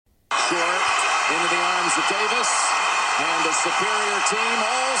into the arms of Davis. And a superior team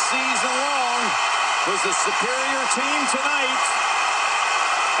all season long was the superior team tonight.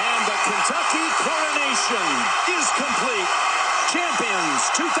 And the Kentucky coronation is complete. Champions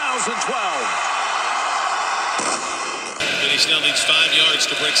 2012. Benny Snell needs 5 yards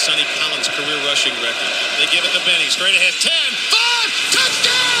to break Sonny Collins' career rushing record. They give it to Benny. Straight ahead. 10, 5,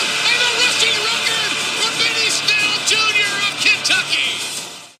 touchdown! And a rushing record for Benny Snell Jr. of Kentucky.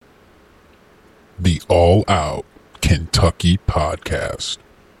 The All Out Kentucky Podcast.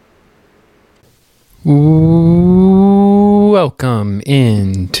 Welcome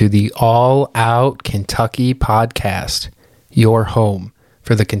into the All Out Kentucky Podcast, your home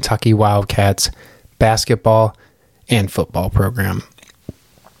for the Kentucky Wildcats basketball and football program.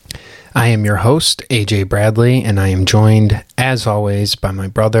 I am your host, AJ Bradley, and I am joined, as always, by my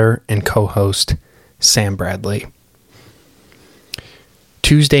brother and co-host, Sam Bradley.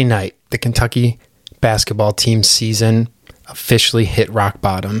 Tuesday night, the Kentucky basketball team's season officially hit rock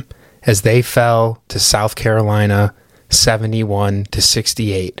bottom as they fell to South Carolina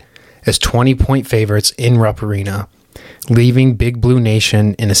 71-68 as 20-point favorites in Rupp Arena, leaving Big Blue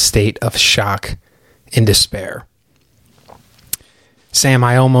Nation in a state of shock and despair. Sam,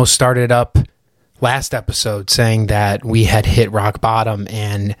 I almost started up last episode saying that we had hit rock bottom,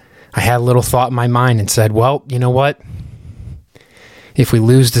 and I had a little thought in my mind and said, well, you know what? If we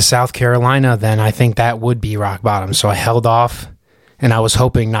lose to South Carolina, then I think that would be rock bottom. So I held off, and I was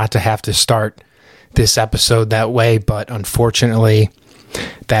hoping not to have to start this episode that way, but unfortunately,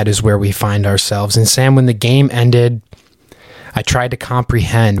 that is where we find ourselves. And Sam, when the game ended, I tried to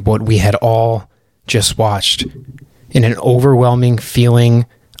comprehend what we had all just watched, and an overwhelming feeling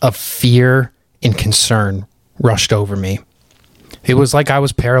of fear and concern rushed over me. It was like I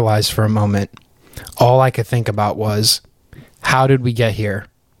was paralyzed for a moment. All I could think about was, how did we get here?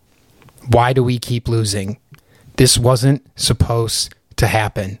 Why do we keep losing? This wasn't supposed to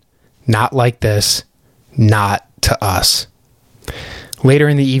happen. Not like this. Not to us. Later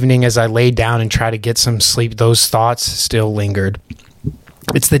in the evening, as I laid down and tried to get some sleep, those thoughts still lingered.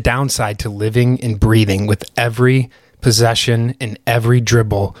 It's the downside to living and breathing with every possession and every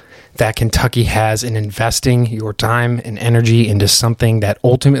dribble that Kentucky has in investing your time and energy into something that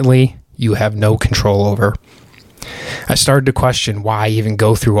ultimately you have no control over. I started to question why even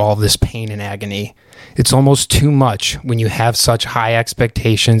go through all this pain and agony. It's almost too much when you have such high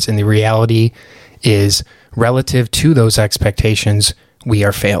expectations, and the reality is, relative to those expectations, we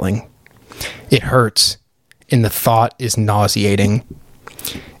are failing. It hurts, and the thought is nauseating.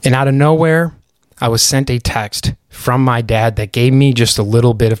 And out of nowhere, I was sent a text from my dad that gave me just a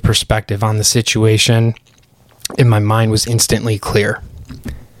little bit of perspective on the situation, and my mind was instantly clear.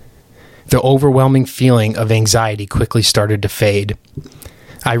 The overwhelming feeling of anxiety quickly started to fade.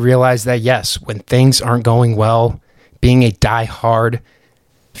 I realized that yes, when things aren't going well, being a die-hard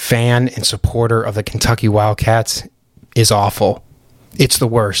fan and supporter of the Kentucky Wildcats is awful. It's the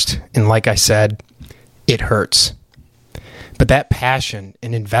worst, and like I said, it hurts. But that passion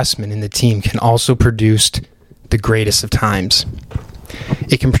and investment in the team can also produce the greatest of times.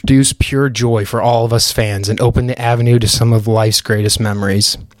 It can produce pure joy for all of us fans and open the avenue to some of life's greatest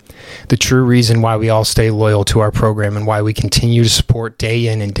memories. The true reason why we all stay loyal to our program and why we continue to support day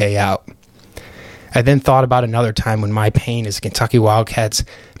in and day out. I then thought about another time when my pain as a Kentucky Wildcats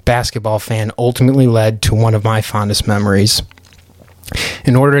basketball fan ultimately led to one of my fondest memories.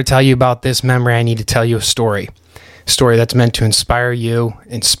 In order to tell you about this memory, I need to tell you a story. A story that's meant to inspire you,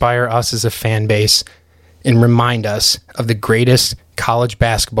 inspire us as a fan base, and remind us of the greatest college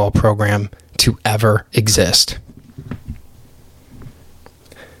basketball program to ever exist.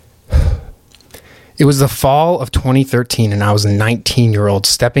 It was the fall of 2013, and I was a 19-year-old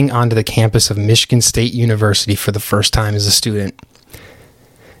stepping onto the campus of Michigan State University for the first time as a student.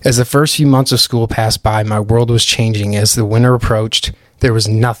 As the first few months of school passed by, my world was changing. As the winter approached, there was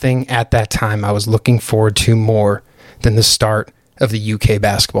nothing at that time I was looking forward to more than the start of the UK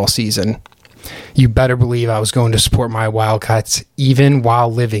basketball season. You better believe I was going to support my Wildcats even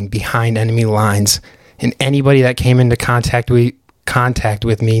while living behind enemy lines, and anybody that came into contact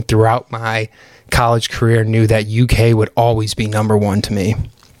with me throughout my college career knew that UK would always be number one to me.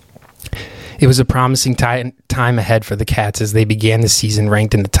 It was a promising time ahead for the Cats as they began the season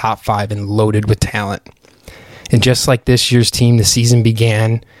ranked in the top 5 and loaded with talent. And just like this year's team, the season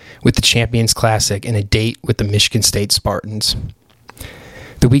began with the Champions Classic and a date with the Michigan State Spartans.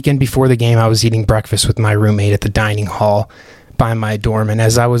 The weekend before the game, I was eating breakfast with my roommate at the dining hall by my dorm, and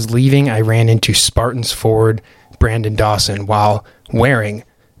as I was leaving, I ran into Spartans forward Brandon Dawson while wearing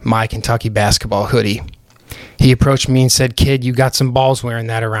my Kentucky basketball hoodie. He approached me and said, "Kid, you got some balls wearing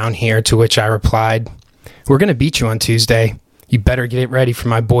that around here," to which I replied, "We're going to beat you on Tuesday. You better get it ready for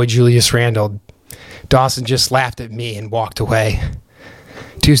my boy Julius Randle." Dawson just laughed at me and walked away.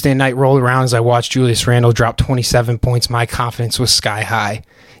 Tuesday night rolled around as I watched Julius Randle drop 27 points. My confidence was sky high.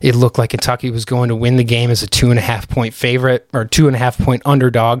 It looked like Kentucky was going to win the game as a 2.5-point favorite, or 2.5-point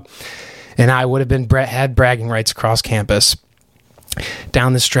underdog, and I would have had bragging rights across campus.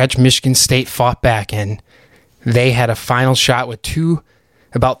 Down the stretch, Michigan State fought back, and they had a final shot with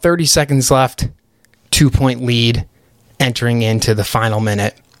about 30 seconds left, 2-point lead entering into the final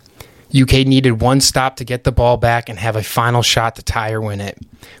minute. UK needed one stop to get the ball back and have a final shot to tie or win it.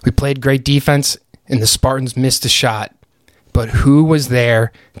 We played great defense, and the Spartans missed a shot. But who was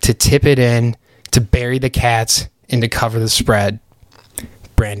there to tip it in, to bury the Cats, and to cover the spread?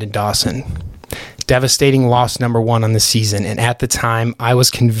 Brandon Dawson. Devastating loss number 1 on the season, and at the time, I was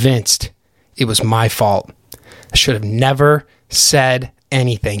convinced it was my fault. I should have never said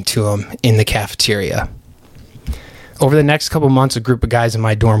anything to him in the cafeteria. Over the next couple months, a group of guys in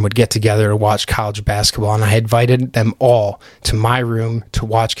my dorm would get together to watch college basketball, and I invited them all to my room to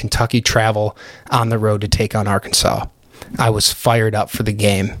watch Kentucky travel on the road to take on Arkansas. I was fired up for the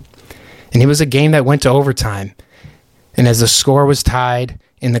game. And it was a game that went to overtime. And as the score was tied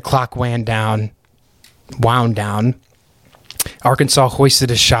and the clock wound down, Arkansas hoisted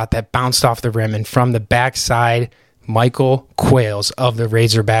a shot that bounced off the rim, and from the backside, Michael Quails of the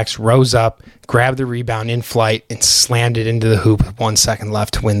Razorbacks rose up, grabbed the rebound in flight, and slammed it into the hoop with 1 second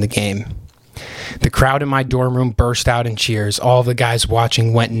left to win the game. The crowd in my dorm room burst out in cheers. All the guys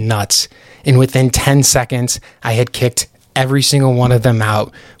watching went nuts, and within 10 seconds, I had kicked every single one of them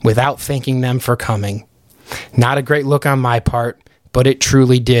out without thanking them for coming. Not a great look on my part, but it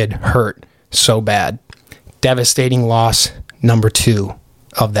truly did hurt so bad. Devastating loss number 2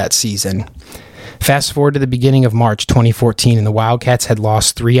 of that season. Fast forward to the beginning of March 2014, and the Wildcats had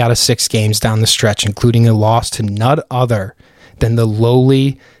lost 3 out of 6 games down the stretch, including a loss to none other than the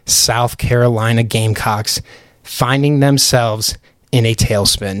lowly South Carolina Gamecocks, finding themselves in a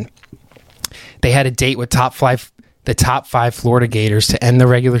tailspin. They had a date with the top 5 Florida Gators to end the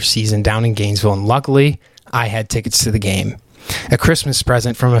regular season down in Gainesville, and luckily, I had tickets to the game. A Christmas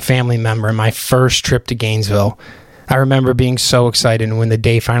present from a family member in my first trip to Gainesville. I remember being so excited, and when the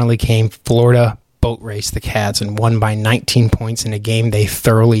day finally came, Florida boat raced the Cats and won by 19 points in a game they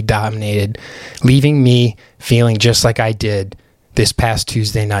thoroughly dominated, leaving me feeling just like I did this past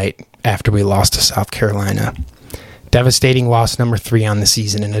Tuesday night after we lost to South Carolina. Devastating loss number 3 on the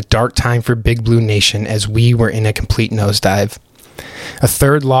season, and a dark time for Big Blue Nation as we were in a complete nosedive. A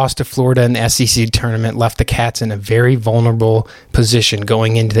third loss to Florida in the SEC tournament left the Cats in a very vulnerable position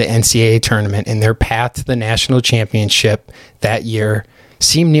going into the NCAA tournament, and their path to the national championship that year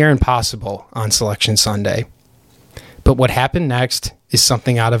seemed near impossible on Selection Sunday. But what happened next is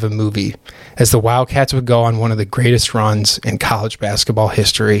something out of a movie, as the Wildcats would go on one of the greatest runs in college basketball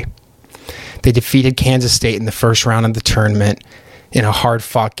history. They defeated Kansas State in the first round of the tournament in a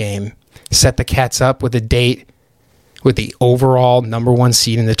hard-fought game, set the Cats up with a date with the overall number 1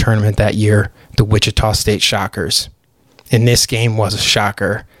 seed in the tournament that year, the Wichita State Shockers. And this game was a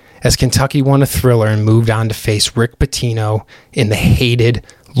shocker, as Kentucky won a thriller and moved on to face Rick Pitino in the hated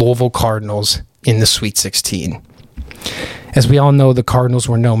Louisville Cardinals in the Sweet 16. As we all know, the Cardinals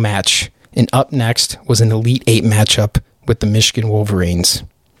were no match, and up next was an Elite 8 matchup with the Michigan Wolverines.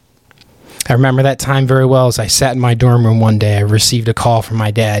 I remember that time very well. As I sat in my dorm room one day, I received a call from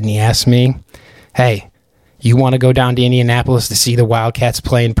my dad, and he asked me, "Hey, you want to go down to Indianapolis to see the Wildcats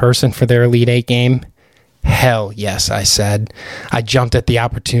play in person for their Elite 8 game?" "Hell yes," I said. I jumped at the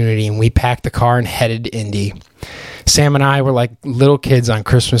opportunity, and we packed the car and headed to Indy. Sam and I were like little kids on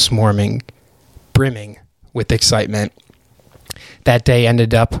Christmas morning, brimming with excitement. That day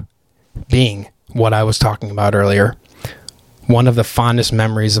ended up being what I was talking about earlier. One of the fondest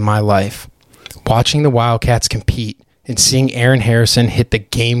memories of my life. Watching the Wildcats compete and seeing Aaron Harrison hit the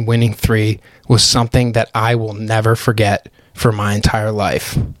game-winning 3 was something that I will never forget for my entire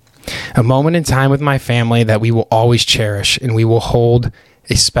life. A moment in time with my family that we will always cherish, and we will hold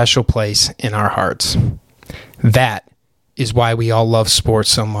a special place in our hearts. That is why we all love sports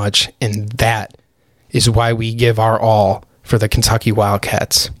so much, and that is why we give our all for the Kentucky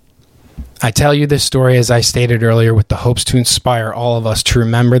Wildcats. I tell you this story, as I stated earlier, with the hopes to inspire all of us to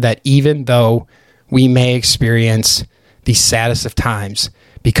remember that even though we may experience the saddest of times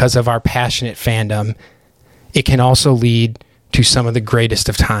because of our passionate fandom, it can also lead to some of the greatest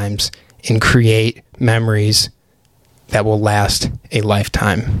of times and create memories that will last a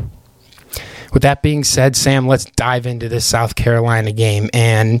lifetime. With that being said, Sam, let's dive into this South Carolina game.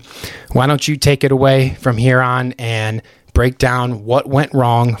 And why don't you take it away from here on and break down what went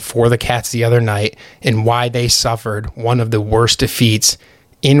wrong for the Cats the other night and why they suffered one of the worst defeats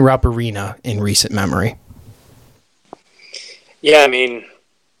in Rupp Arena in recent memory. Yeah, I mean,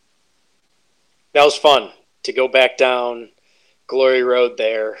 that was fun to go back down Glory Road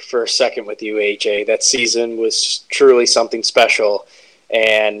there for a second with you, AJ. That season was truly something special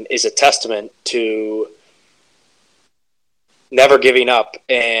and is a testament to never giving up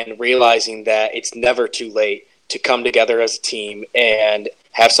and realizing that it's never too late to come together as a team and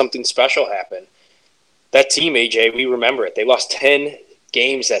have something special happen. That team, AJ, we remember it. They lost 10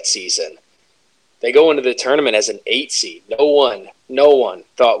 games that season. They go into the tournament as an 8 seed. No one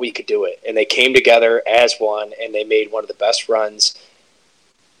thought we could do it. And they came together as one, and they made one of the best runs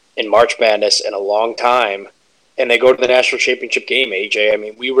in March Madness in a long time. And they go to the national championship game, AJ. I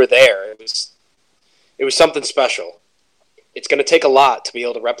mean, we were there. It was something special. It's going to take a lot to be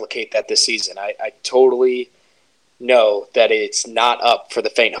able to replicate that this season. I totally know that it's not up for the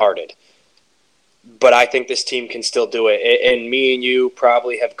faint-hearted. But I think this team can still do it. And me and you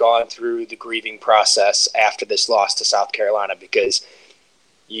probably have gone through the grieving process after this loss to South Carolina because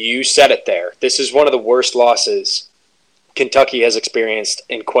you said it there. This is one of the worst losses Kentucky has experienced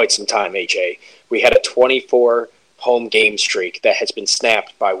in quite some time, AJ. We had a 24 home game streak that has been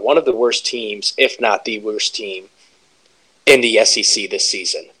snapped by one of the worst teams, if not the worst team, in the SEC this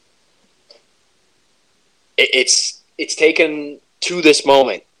season. It's taken to this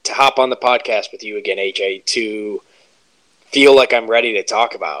moment to hop on the podcast with you again, AJ, to feel like I'm ready to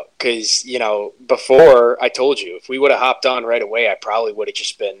talk about. Because, before I told you, if we would have hopped on right away, I probably would have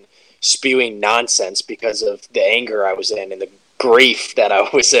just been spewing nonsense because of the anger I was in and the grief that I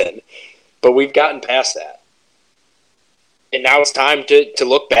was in. But we've gotten past that. And now it's time to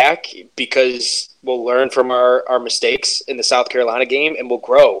look back because we'll learn from our mistakes in the South Carolina game and we'll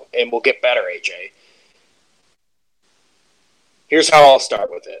grow and we'll get better, AJ. Here's how I'll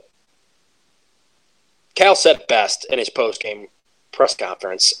start with it. Cal said it best in his post-game press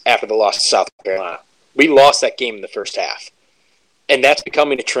conference after the loss to South Carolina. We lost that game in the first half. And that's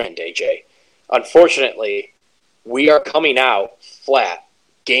becoming a trend, AJ. Unfortunately, we are coming out flat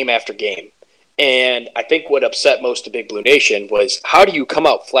game after game. And I think what upset most of Big Blue Nation was how do you come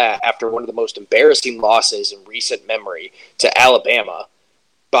out flat after one of the most embarrassing losses in recent memory to Alabama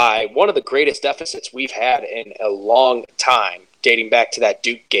by one of the greatest deficits we've had in a long time, dating back to that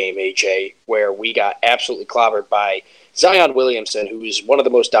Duke game, AJ, where we got absolutely clobbered by Zion Williamson, who is one of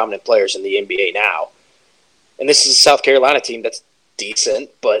the most dominant players in the NBA now. And this is a South Carolina team that's decent,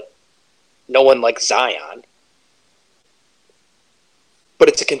 but no one like Zion. But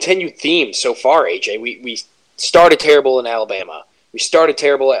it's a continued theme so far, AJ. We started terrible in Alabama. We started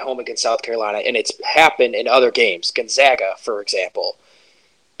terrible at home against South Carolina, and it's happened in other games. Gonzaga, for example.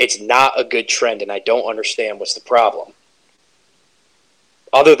 It's not a good trend, and I don't understand what's the problem.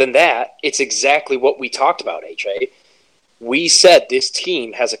 Other than that, it's exactly what we talked about, AJ. We said this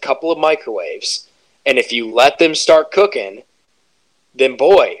team has a couple of microwaves, and if you let them start cooking, then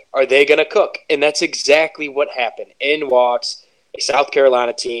boy, are they going to cook. And that's exactly what happened. In walks a South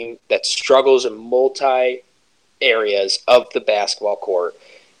Carolina team that struggles in multi areas of the basketball court,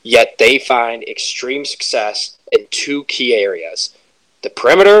 yet they find extreme success in two key areas, the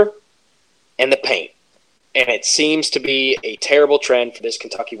perimeter and the paint. And it seems to be a terrible trend for this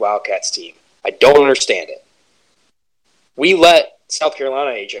Kentucky Wildcats team. I don't understand it. We let South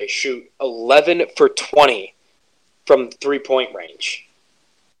Carolina, AJ, shoot 11 for 20 from three-point range.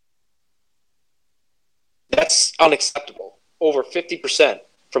 That's unacceptable. Over 50%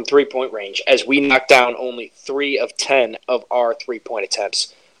 from three-point range as we knocked down only 3 of 10 of our three-point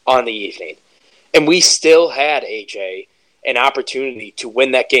attempts on the evening. And we still had, AJ, an opportunity to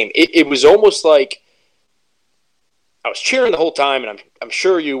win that game. It was almost like I was cheering the whole time, and I'm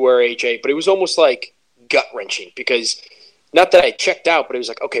sure you were, AJ, but it was almost like gut-wrenching because not that I checked out, but it was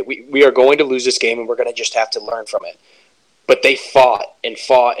like, okay, we are going to lose this game, and we're going to just have to learn from it. But they fought and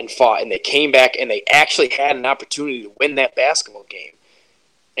fought and fought, and they came back, and they actually had an opportunity to win that basketball game.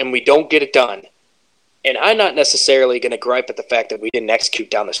 And we don't get it done. And I'm not necessarily going to gripe at the fact that we didn't execute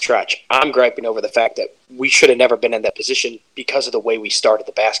down the stretch. I'm griping over the fact that we should have never been in that position because of the way we started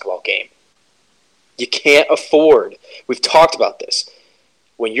the basketball game. You can't afford, we've talked about this,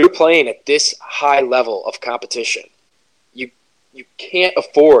 when you're playing at this high level of competition, you can't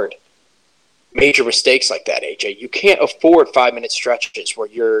afford major mistakes like that, AJ. You can't afford 5-minute stretches where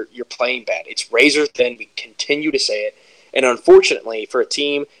you're playing bad. It's razor thin. We continue to say it. And unfortunately, for a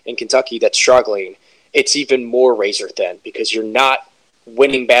team in Kentucky that's struggling, it's even more razor thin because you're not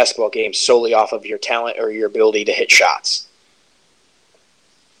winning basketball games solely off of your talent or your ability to hit shots.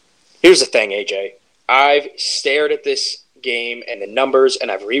 Here's the thing, AJ. I've stared at this game and the numbers,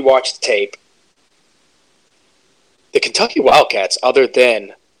 and I've rewatched the tape. The Kentucky Wildcats, other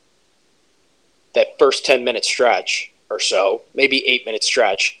than that first 10-minute stretch or so, maybe 8-minute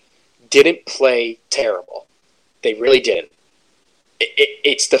stretch, didn't play terrible. They really didn't.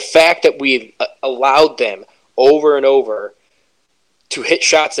 It's the fact that we've allowed them over and over to hit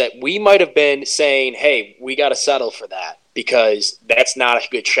shots that we might have been saying, hey, we got to settle for that because that's not a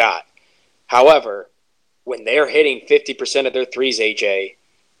good shot. However, when they're hitting 50% of their threes, AJ,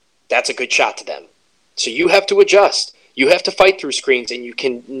 that's a good shot to them. So you have to adjust. You have to fight through screens, and you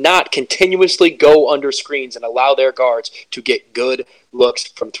cannot continuously go under screens and allow their guards to get good looks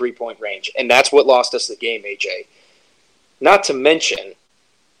from three-point range. And that's what lost us the game, AJ. Not to mention,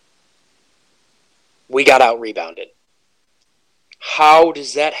 we got out-rebounded. How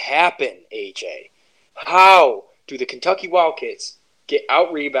does that happen, AJ? How do the Kentucky Wildcats get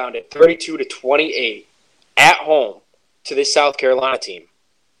out-rebounded 32-28 at home to this South Carolina team?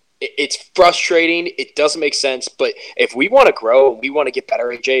 It's frustrating. It doesn't make sense. But if we want to grow and we want to get better,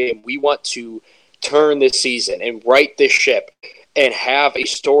 AJ, and we want to turn this season and right this ship and have a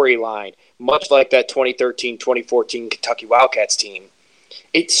storyline much like that 2013-2014 Kentucky Wildcats team,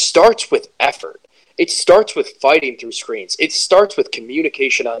 it starts with effort. It starts with fighting through screens. It starts with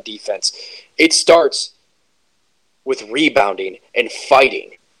communication on defense. It starts with rebounding and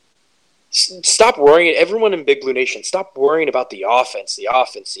fighting. Stop worrying. Everyone in Big Blue Nation, stop worrying about the offense.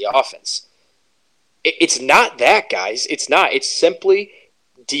 It's not that, guys. It's not. It's simply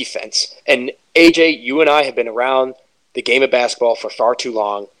defense. And, AJ, you and I have been around the game of basketball for far too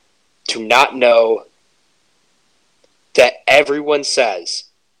long to not know that everyone says,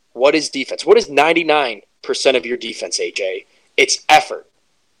 what is defense? What is 99% of your defense, AJ? It's effort.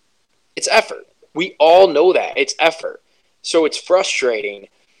 It's effort. We all know that. It's effort. So it's frustrating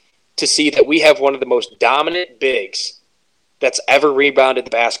to see that we have one of the most dominant bigs that's ever rebounded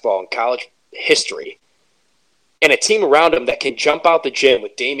the basketball in college history, and a team around him that can jump out the gym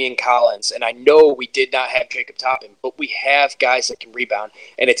with Damian Collins. And I know we did not have Jacob Toppin, but we have guys that can rebound,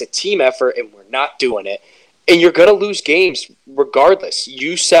 and it's a team effort, and we're not doing it. And you're going to lose games regardless.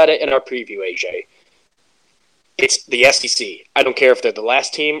 You said it in our preview, AJ. It's the SEC. I don't care if they're the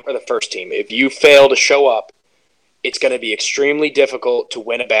last team or the first team. If you fail to show up, it's going to be extremely difficult to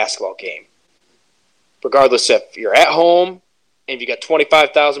win a basketball game. Regardless if you're at home and you got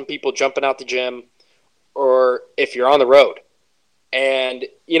 25,000 people jumping out the gym, or if you're on the road. And,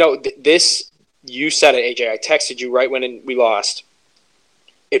 you know, this, you said it, AJ. I texted you right when we lost.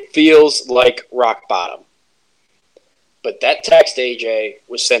 It feels like rock bottom. But that text, AJ,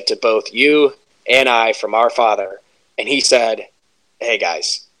 was sent to both you and I from our father. And he said, hey,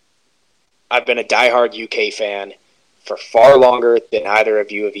 guys, I've been a diehard UK fan for far longer than either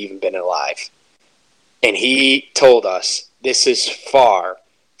of you have even been alive. And he told us this is far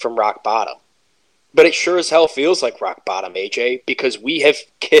from rock bottom. But it sure as hell feels like rock bottom, AJ, because we have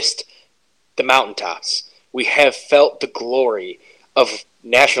kissed the mountaintops. We have felt the glory of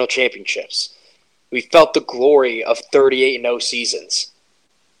national championships. We felt the glory of 38-0 seasons.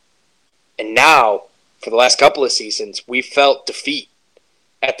 And now, for the last couple of seasons, we felt defeat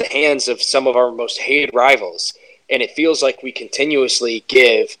at the hands of some of our most hated rivals. And it feels like we continuously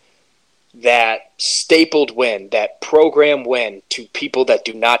give that stapled win, that program win, to people that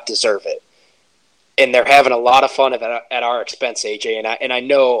do not deserve it. And they're having a lot of fun at our expense, AJ. And I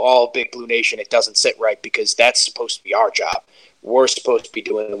know all Big Blue Nation, it doesn't sit right because that's supposed to be our job. We're supposed to be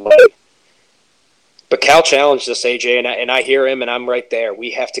doing the money. But Cal challenged us, AJ, and I hear him, and I'm right there.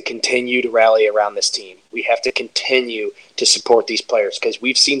 We have to continue to rally around this team. We have to continue to support these players because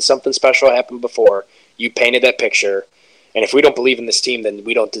we've seen something special happen before. You painted that picture. And if we don't believe in this team, then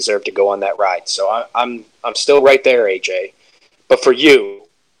we don't deserve to go on that ride. So I'm still right there, AJ. But for you,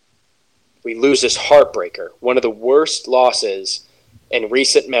 we lose this heartbreaker, one of the worst losses in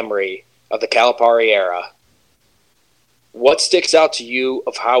recent memory of the Calipari era. What sticks out to you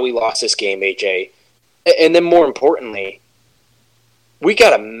of how we lost this game, AJ? And then more importantly, we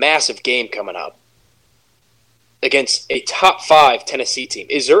got a massive game coming up against a top 5 Tennessee team.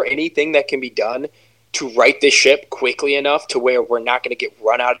 Is there anything that can be done to right this ship quickly enough to where we're not going to get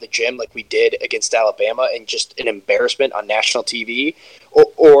run out of the gym like we did against Alabama and just an embarrassment on national TV?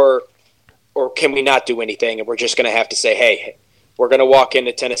 Or can we not do anything and we're just going to have to say, hey, we're going to walk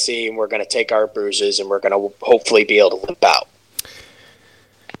into Tennessee and we're going to take our bruises and we're going to hopefully be able to limp out?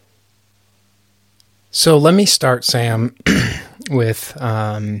 So let me start, Sam, with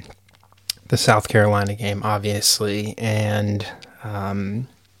the South Carolina game, obviously. And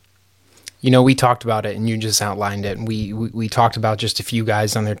We talked about it, and you just outlined it. We talked about just a few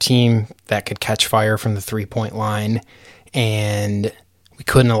guys on their team that could catch fire from the three-point line, and we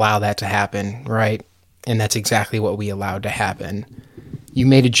couldn't allow that to happen, right? And that's exactly what we allowed to happen. You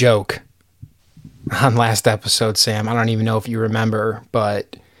made a joke on last episode, Sam. I don't even know if you remember,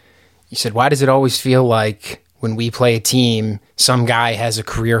 but you said, why does it always feel like when we play a team, some guy has a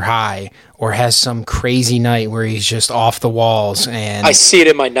career high or has some crazy night where he's just off the walls? And I see it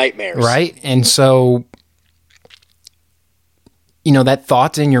in my nightmares. Right? And so, that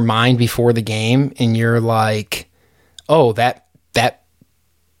thought's in your mind before the game, and you're like, oh,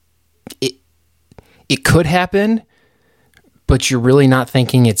 it could happen, but you're really not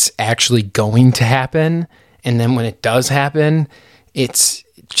thinking it's actually going to happen. And then when it does happen, it's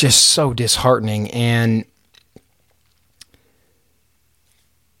just so disheartening. And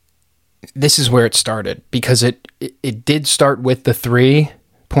this is where it started, because it did start with the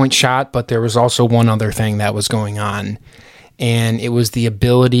 3-point shot, but there was also one other thing that was going on. And it was the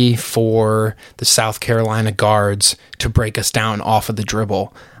ability for the South Carolina guards to break us down off of the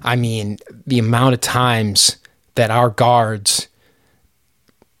dribble. I mean, the amount of times that our guards,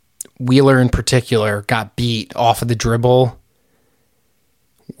 Wheeler in particular, got beat off of the dribble.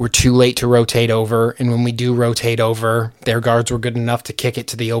 We're too late to rotate over, and when we do rotate over, their guards were good enough to kick it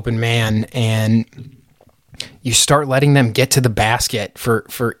to the open man, and you start letting them get to the basket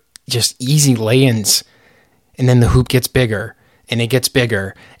for just easy lay-ins, and then the hoop gets bigger, and it gets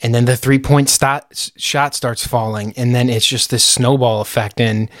bigger, and then the three-point shot starts falling, and then it's just this snowball effect,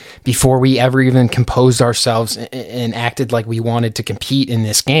 and before we ever even composed ourselves and acted like we wanted to compete in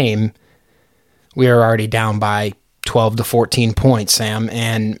this game, we were already down by 12 to 14 points, Sam.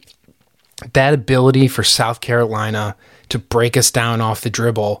 And that ability for South Carolina to break us down off the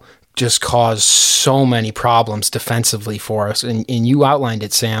dribble just caused so many problems defensively for us. And you outlined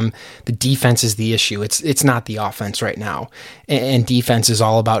it, Sam. The defense is the issue. It's not the offense right now. And defense is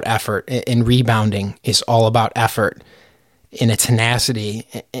all about effort. And rebounding is all about effort. In a tenacity,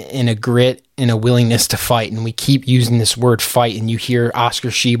 in a grit, in a willingness to fight. And we keep using this word fight, and you hear Oscar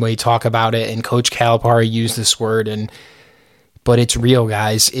Tshiebwe talk about it, and Coach Calipari use this word, but it's real,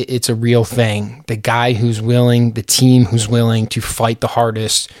 guys. It's a real thing. The guy who's willing, the team who's willing to fight the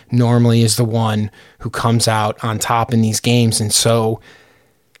hardest normally is the one who comes out on top in these games. And so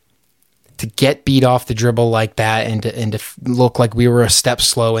to get beat off the dribble like that and to look like we were a step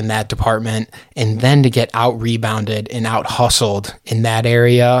slow in that department, and then to get out-rebounded and out-hustled in that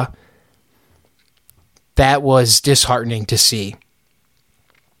area, that was disheartening to see.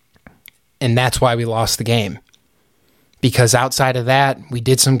 And that's why we lost the game. Because outside of that, we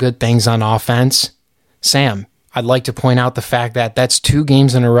did some good things on offense. Sam, I'd like to point out the fact that that's 2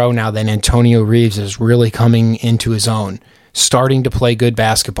 games in a row now that Antonio Reeves is really coming into his own, starting to play good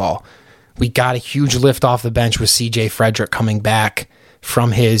basketball. We got a huge lift off the bench with CJ Frederick coming back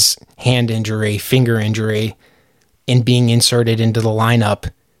from his finger injury, and being inserted into the lineup.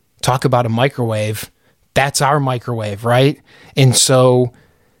 Talk about a microwave. That's our microwave, right? And so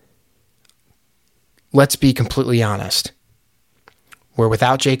let's be completely honest. We're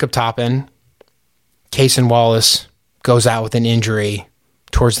without Jacob Toppin. Cason Wallace goes out with an injury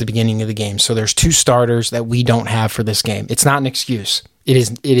towards the beginning of the game. So there's 2 starters that we don't have for this game. It's not an excuse. It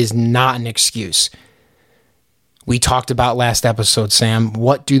is not an excuse. We talked about last episode, Sam.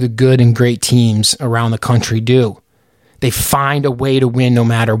 What do the good and great teams around the country do? They find a way to win no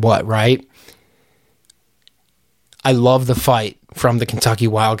matter what, right? I love the fight from the Kentucky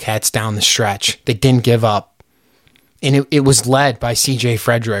Wildcats down the stretch. They didn't give up. And it was led by CJ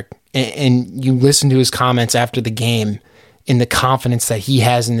Frederick. And you listen to his comments after the game, in the confidence that he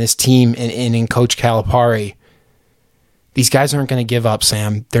has in this team and in Coach Calipari. These guys aren't going to give up,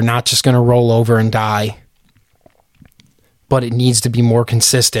 Sam. They're not just going to roll over and die. But it needs to be more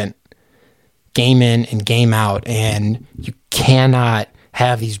consistent, game in and game out. And you cannot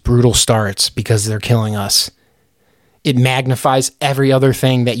have these brutal starts because they're killing us. It magnifies every other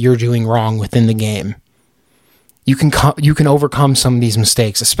thing that you're doing wrong within the game. You can overcome some of these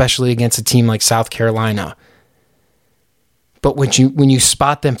mistakes, especially against a team like South Carolina. But when you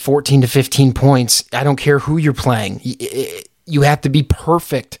spot them 14 to 15 points, I don't care who you're playing. You have to be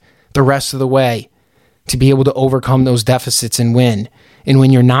perfect the rest of the way to be able to overcome those deficits and win. And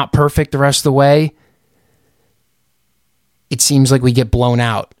when you're not perfect the rest of the way, it seems like we get blown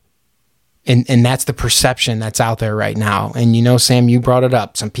out. And that's the perception that's out there right now. And Sam, you brought it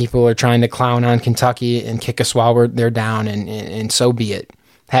up. Some people are trying to clown on Kentucky and kick us while they're down, and so be it.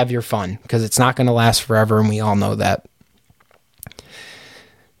 Have your fun, because it's not going to last forever, and we all know that.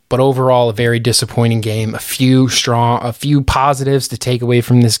 But overall, a very disappointing game. A few positives to take away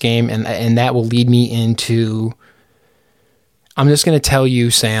from this game, and that will lead me into, I'm just going to tell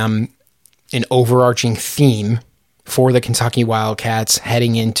you, Sam, an overarching theme for the Kentucky Wildcats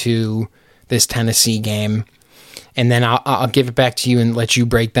heading into this Tennessee game. And then I'll give it back to you and let you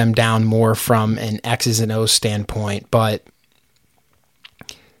break them down more from an X's and O's standpoint. But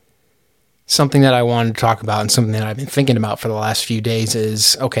something that I wanted to talk about and something that I've been thinking about for the last few days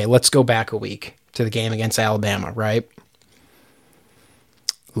is, okay, let's go back a week to the game against Alabama, right?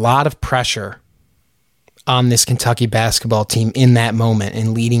 A lot of pressure on this Kentucky basketball team in that moment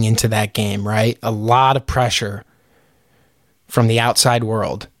and leading into that game, right? A lot of pressure from the outside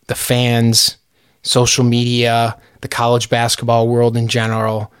world, the fans, social media, the college basketball world in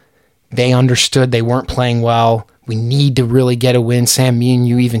general. They understood they weren't playing well. We need to really get a win. Sam, me and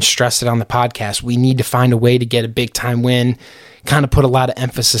you even stressed it on the podcast. We need to find a way to get a big-time win, kind of put a lot of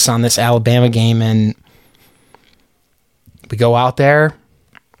emphasis on this Alabama game, and we go out there,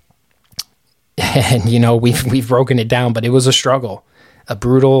 and, we've broken it down, but it was a struggle. A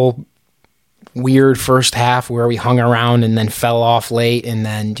brutal, weird first half where we hung around and then fell off late, and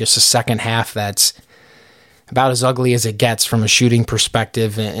then just a second half that's about as ugly as it gets from a shooting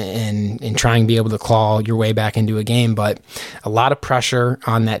perspective and trying to be able to claw your way back into a game. But a lot of pressure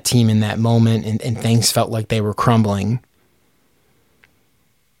on that team in that moment, and things felt like they were crumbling.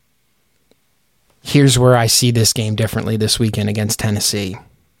 Here's where I see this game differently this weekend against Tennessee.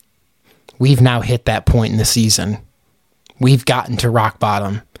 We've now hit that point in the season. We've gotten to rock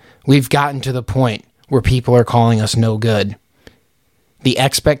bottom. We've gotten to the point where people are calling us no good. The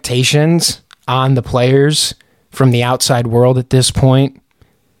expectations on the players from the outside world at this point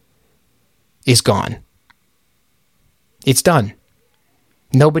is gone. It's done.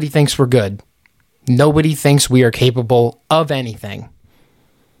 Nobody thinks we're good. Nobody thinks we are capable of anything.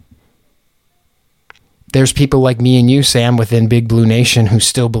 There's people like me and you, Sam, within Big Blue Nation who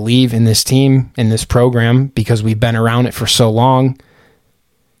still believe in this team, in this program, because we've been around it for so long.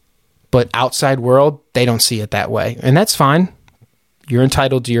 But outside world, they don't see it that way. And that's fine. You're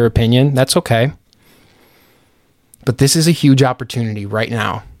entitled to your opinion. That's okay. But this is a huge opportunity right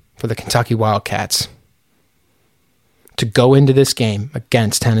now for the Kentucky Wildcats to go into this game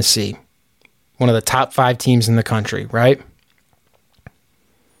against Tennessee, one of the top 5 teams in the country, right?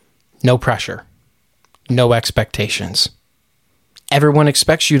 No pressure. No expectations. Everyone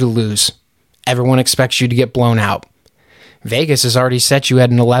expects you to lose. Everyone expects you to get blown out. Vegas has already set you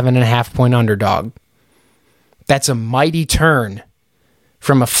at an 11.5-point underdog. That's a mighty turn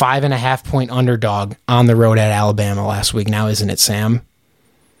from a 5.5-point underdog on the road at Alabama last week now, isn't it, Sam?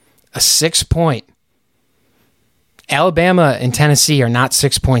 A 6-point. Alabama and Tennessee are not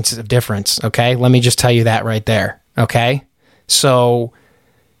 6 points of difference, okay? Let me just tell you that right there, okay? So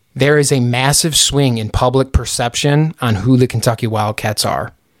there is a massive swing in public perception on who the Kentucky Wildcats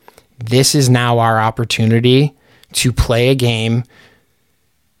are. This is now our opportunity to play a game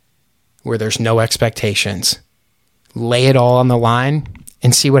where there's no expectations. Lay it all on the line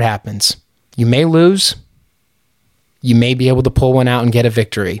and see what happens. You may lose. You may be able to pull one out and get a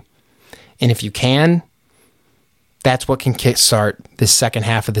victory. And if you can, that's what can kickstart this second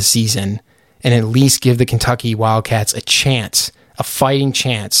half of the season and at least give the Kentucky Wildcats a chance, a fighting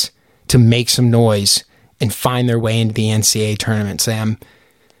chance to make some noise and find their way into the NCAA tournament, Sam.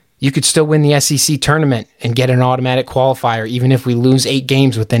 You could still win the SEC tournament and get an automatic qualifier even if we lose 8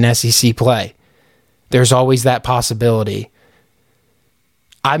 games within SEC play. There's always that possibility.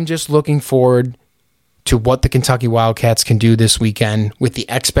 I'm just looking forward to what the Kentucky Wildcats can do this weekend with the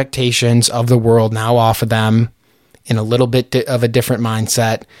expectations of the world now off of them in a little bit of a different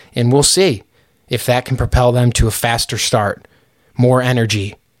mindset. And we'll see if that can propel them to a faster start, more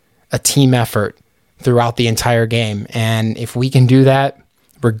energy, a team effort throughout the entire game. And if we can do that,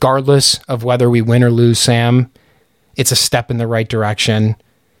 regardless of whether we win or lose, Sam, it's a step in the right direction,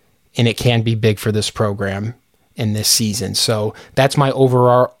 and it can be big for this program in this season. So that's my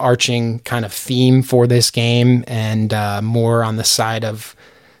overarching kind of theme for this game, and more on the side of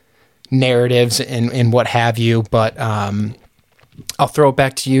narratives and what have you. But I'll throw it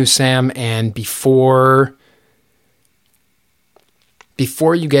back to you, Sam. And before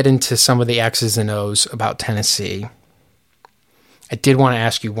you get into some of the X's and O's about Tennessee, I did want to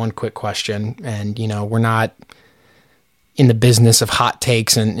ask you one quick question. And, we're not in the business of hot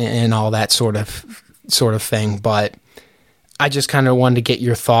takes and all that sort of thing, but I just kind of wanted to get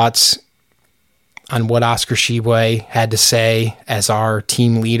your thoughts on what Oscar Tshiebwe had to say as our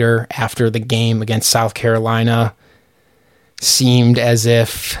team leader after the game against South Carolina. Seemed as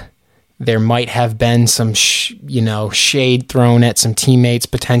if There might have been some, shade thrown at some teammates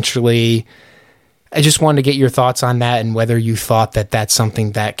potentially. I just wanted to get your thoughts on that and whether you thought that that's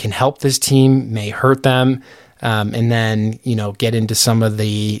something that can help this team, may hurt them, and then, get into some of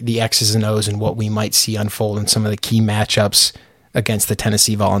the X's and O's and what we might see unfold in some of the key matchups against the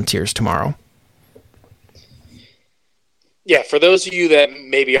Tennessee Volunteers tomorrow. Yeah, for those of you that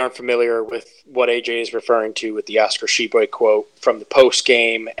maybe aren't familiar with what AJ is referring to with the Oscar Tshiebwe quote from the post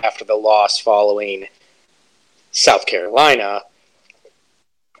game after the loss following South Carolina,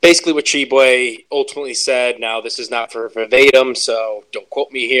 basically what Tshiebwe ultimately said, now this is not for verbatim, so don't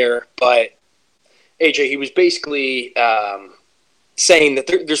quote me here, but AJ, he was basically saying that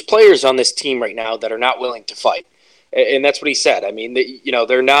there's players on this team right now that are not willing to fight. And that's what he said. I mean,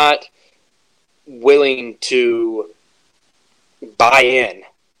 they're not willing to buy in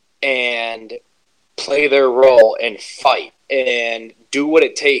and play their role and fight and do what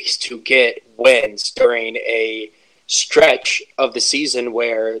it takes to get wins during a stretch of the season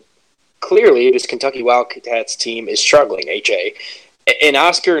where clearly this Kentucky Wildcats team is struggling, AJ. And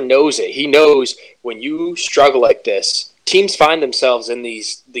Oscar knows it. He knows when you struggle like this, teams find themselves in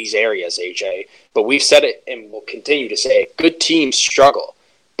these areas, AJ. But we've said it and will continue to say it. Good teams struggle,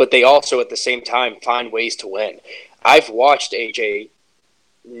 but they also at the same time find ways to win. I've watched, AJ,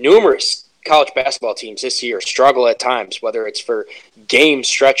 numerous college basketball teams this year struggle at times, whether it's for game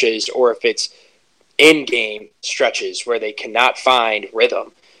stretches or if it's in-game stretches where they cannot find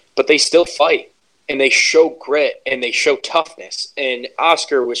rhythm. But they still fight, and they show grit, and they show toughness. And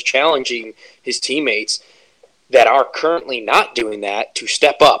Oscar was challenging his teammates that are currently not doing that to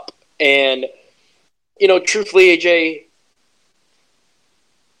step up. And, truthfully, AJ,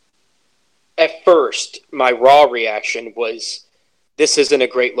 at first, my raw reaction was this isn't a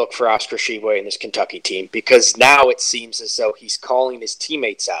great look for Oscar Tshiebwe and this Kentucky team because now it seems as though he's calling his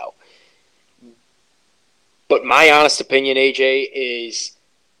teammates out. But my honest opinion, AJ, is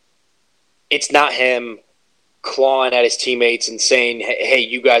it's not him clawing at his teammates and saying, hey,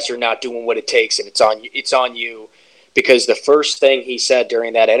 you guys are not doing what it takes and it's on you. Because the first thing he said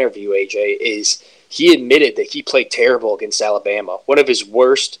during that interview, AJ, is he admitted that he played terrible against Alabama, one of his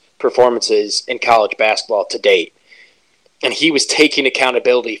worst performances in college basketball to date. And he was taking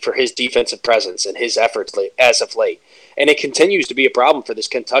accountability for his defensive presence and his efforts as of late. And it continues to be a problem for this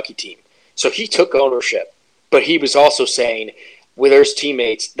Kentucky team. So he took ownership. But he was also saying, well, there's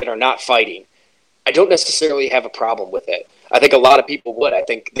teammates that are not fighting. I don't necessarily have a problem with it. I think a lot of people would. I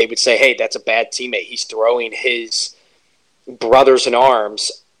think they would say, hey, that's a bad teammate. He's throwing his brothers in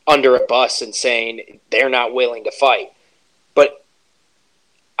arms under a bus and saying they're not willing to fight. But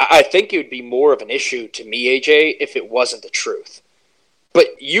I think it would be more of an issue to me, AJ, if it wasn't the truth.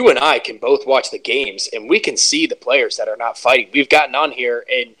 But you and I can both watch the games, and we can see the players that are not fighting. We've gotten on here,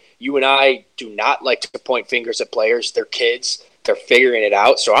 and you and I do not like to point fingers at players. They're kids. They're figuring it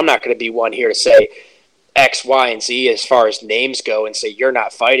out. So I'm not going to be one here to say X, Y, and Z as far as names go and say you're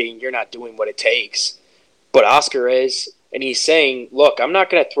not fighting, you're not doing what it takes. But Oscar is, and he's saying, look, I'm not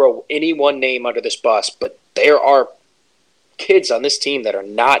going to throw any one name under this bus, but there are kids on this team that are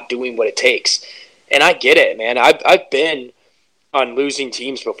not doing what it takes. And I get it, man. I've been on losing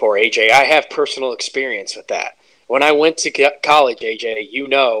teams before, AJ. I have personal experience with that. When I went to college,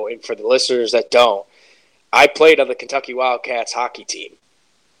 AJ, and for the listeners that don't, I played on the Kentucky Wildcats hockey team.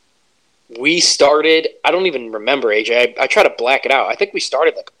 We started, I don't even remember, AJ. I try to black it out. I think we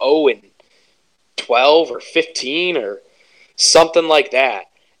started like 0-12 or 15 or something like that.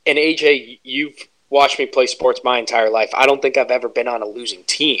 And AJ, you've watched me play sports my entire life. I don't think I've ever been on a losing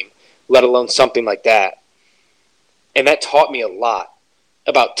team, let alone something like that. And that taught me a lot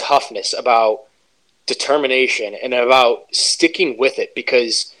about toughness, about determination, and about sticking with it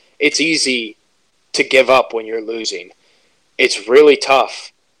because it's easy to give up when you're losing. It's really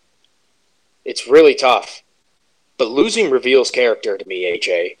tough. It's really tough. But losing reveals character to me,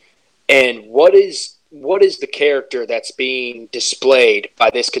 AJ. And what is the character that's being displayed by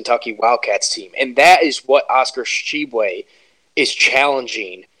this Kentucky Wildcats team? And that is what Oscar Tshiebwe is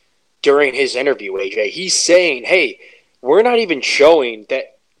challenging during his interview, AJ. He's saying, hey, we're not even showing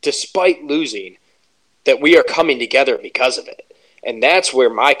that despite losing, that we are coming together because of it. And that's where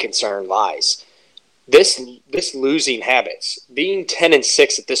my concern lies. This losing habits, being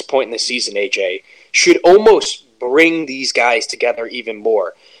 10-6 at this point in the season, AJ, should almost bring these guys together even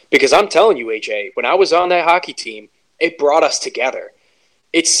more. Because I'm telling you, AJ, when I was on that hockey team, it brought us together.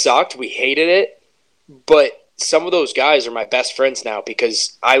 It sucked. We hated it. But some of those guys are my best friends now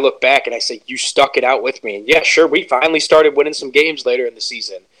because I look back and I say, you stuck it out with me. And yeah, sure, we finally started winning some games later in the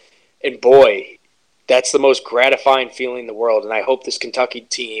season. And boy, that's the most gratifying feeling in the world. And I hope this Kentucky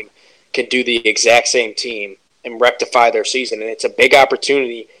team can do the exact same team and rectify their season. And it's a big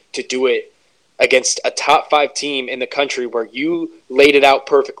opportunity to do it against a top 5 team in the country where you laid it out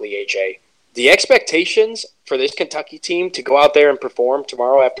perfectly, AJ. The expectations for this Kentucky team to go out there and perform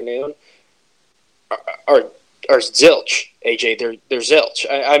tomorrow afternoon are zilch, AJ. They're zilch.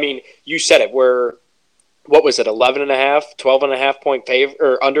 I mean, you said it. We're, what was it, 12.5 point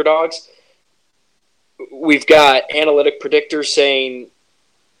or underdogs? We've got analytic predictors saying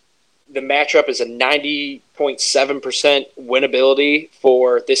the matchup is a 90.7% winnability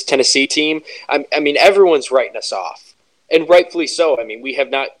for this Tennessee team. I mean, everyone's writing us off, and rightfully so. I mean, we have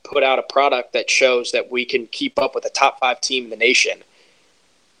not put out a product that shows that we can keep up with a top 5 team in the nation.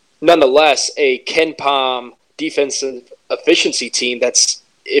 Nonetheless, a Ken Pom defensive efficiency team that's,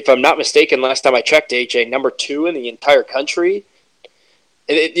 if I'm not mistaken, last time I checked, AJ, number 2 in the entire country.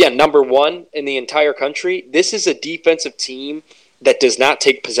 Number 1 in the entire country. This is a defensive team that does not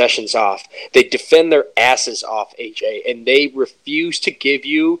take possessions off. They defend their asses off, AJ, and they refuse to give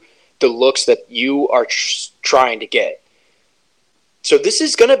you the looks that you are trying to get. So this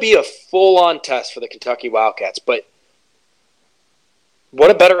is going to be a full-on test for the Kentucky Wildcats, but what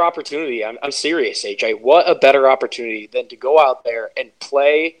a better opportunity. I'm serious, AJ. What a better opportunity than to go out there and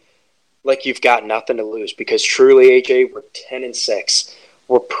play like you've got nothing to lose, because truly, AJ, we're 10-6.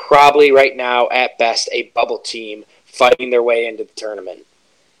 We're probably right now, at best, a bubble team fighting their way into the tournament.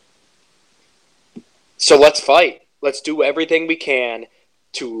 So let's fight. Let's do everything we can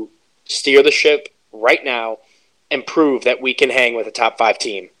to steer the ship right now and prove that we can hang with a top 5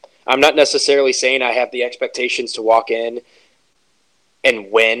 team. I'm not necessarily saying I have the expectations to walk in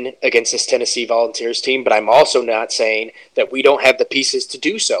and win against this Tennessee Volunteers team, but I'm also not saying that we don't have the pieces to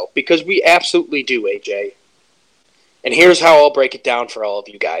do so, because we absolutely do, AJ. And here's how I'll break it down for all of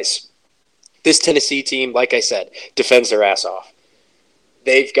you guys. This Tennessee team, like I said, defends their ass off.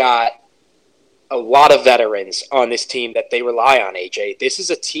 They've got a lot of veterans on this team that they rely on, AJ. This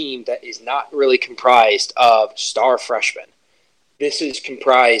is a team that is not really comprised of star freshmen. This is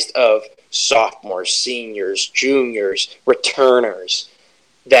comprised of sophomores, seniors, juniors, returners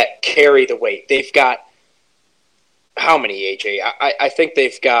that carry the weight. They've got, how many, AJ? I think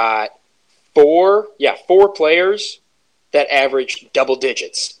they've got 4 players that average double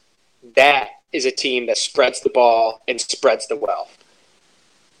digits. That is a team that spreads the ball and spreads the wealth.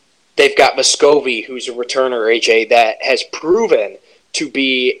 They've got Muscovy, who's a returner, AJ, that has proven to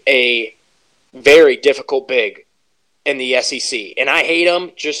be a very difficult big in the SEC. And I hate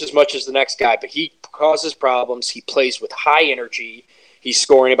him just as much as the next guy, but he causes problems. He plays with high energy. He's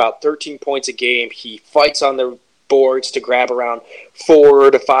scoring about 13 points a game. He fights on the boards to grab around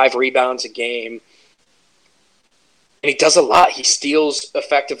 4 to 5 rebounds a game. And he does a lot. He steals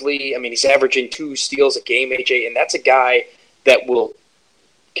effectively. I mean, he's averaging 2 steals a game, AJ, and that's a guy that will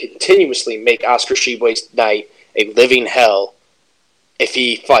continuously make Oscar Tshiebwe's night a living hell if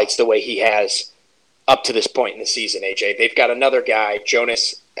he fights the way he has up to this point in the season, AJ. They've got another guy,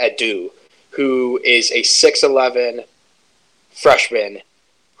 Jonas Adu, who is a 6'11" freshman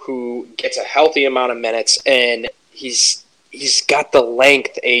who gets a healthy amount of minutes, and he's got the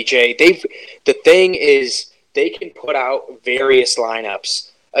length, AJ. The thing is, they can put out various lineups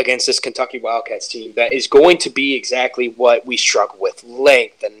against this Kentucky Wildcats team that is going to be exactly what we struggle with,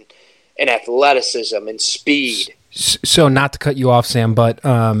 length and athleticism and speed. So not to cut you off, Sam, but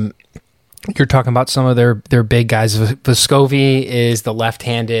you're talking about some of their big guys. Vescovi is the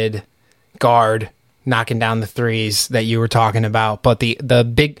left-handed guard knocking down the threes that you were talking about. But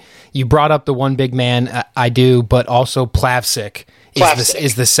the big, you brought up the one big man, I do, but also Plavsic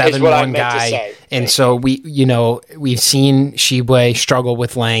is the 7'1" guy, and so we've seen Tshiebwe struggle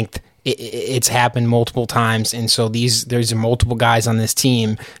with length. It's happened multiple times, and so there's multiple guys on this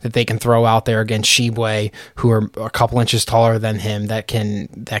team that they can throw out there against Tshiebwe who are a couple inches taller than him that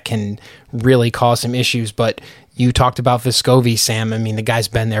can really cause some issues. But you talked about Vescovi, Sam. I mean, the guy's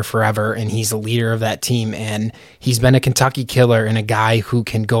been there forever, and he's the leader of that team, and he's been a Kentucky killer and a guy who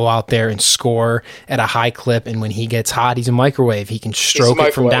can go out there and score at a high clip, and when he gets hot, he's a microwave. He can stroke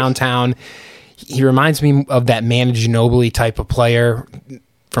it from downtown. He reminds me of that Manu Ginobili type of player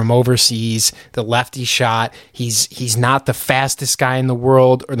from overseas, the lefty shot. He's not the fastest guy in the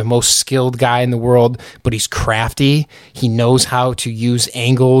world or the most skilled guy in the world, but he's crafty. He knows how to use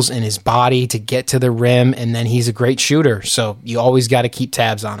angles in his body to get to the rim, and then he's a great shooter. So you always got to keep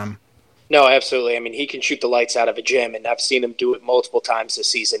tabs on him. No, absolutely. I mean, he can shoot the lights out of a gym, and I've seen him do it multiple times this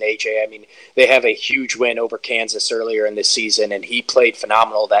season, AJ. I mean, they have a huge win over Kansas earlier in this season, and he played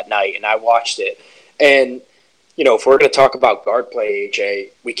phenomenal that night, and I watched it. And if we're going to talk about guard play, AJ,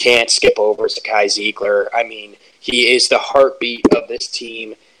 we can't skip over Zakai Ziegler. I mean, he is the heartbeat of this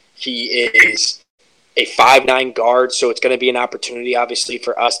team. He is a 5'9" guard, so it's going to be an opportunity, obviously,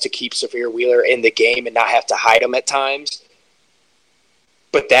 for us to keep Severe Wheeler in the game and not have to hide him at times.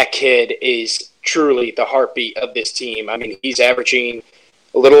 But that kid is truly the heartbeat of this team. I mean, he's averaging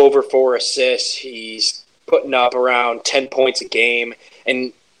a little over 4 assists. He's putting up around 10 points a game,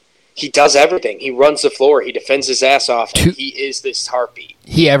 and he does everything. He runs the floor. He defends his ass off, and he is this heartbeat.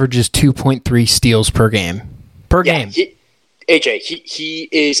 He averages 2.3 steals per game. Game. He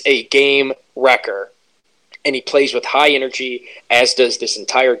is a game wrecker, and he plays with high energy, as does this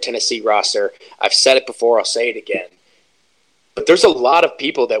entire Tennessee roster. I've said it before. I'll say it again. But there's a lot of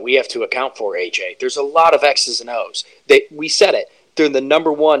people that we have to account for, AJ. There's a lot of X's and O's. We said it. They're the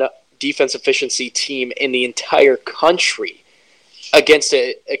number one defense efficiency team in the entire country against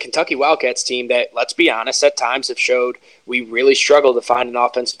a Kentucky Wildcats team that, let's be honest, at times have showed we really struggle to find an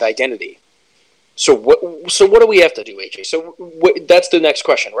offensive identity. So what do we have to do, AJ? So that's the next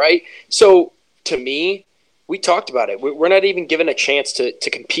question, right? So to me, we talked about it. We're not even given a chance to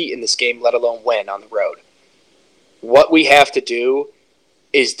compete in this game, let alone win on the road. What we have to do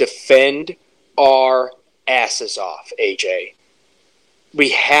is defend our asses off, AJ. We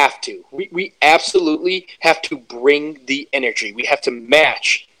have to. We absolutely have to bring the energy. We have to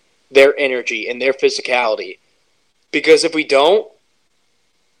match their energy and their physicality. Because if we don't,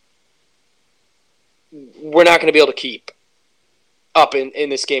 we're not going to be able to keep up in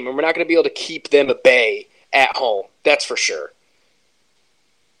this game. And we're not going to be able to keep them at bay at home. That's for sure.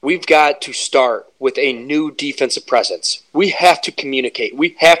 We've got to start with a new defensive presence. We have to communicate.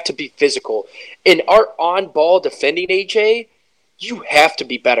 We have to be physical. In our on-ball defending, AJ, you have to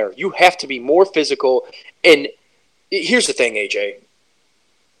be better. You have to be more physical. And here's the thing, AJ.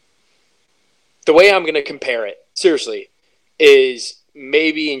 The way I'm going to compare it, seriously, is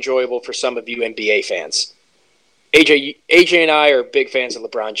maybe enjoyable for some of you NBA fans. AJ and I are big fans of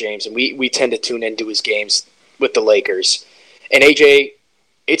LeBron James, and we tend to tune into his games with the Lakers. And AJ,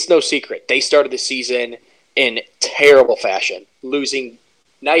 it's no secret. They started the season in terrible fashion, losing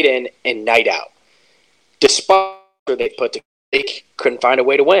night in and night out. Despite they couldn't find a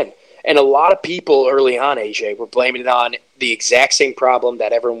way to win. And a lot of people early on, AJ, were blaming it on the exact same problem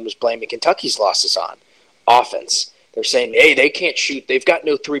that everyone was blaming Kentucky's losses on, offense. They're saying, hey, they can't shoot. They've got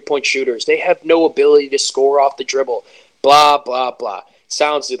no three-point shooters. They have no ability to score off the dribble. Blah, blah, blah.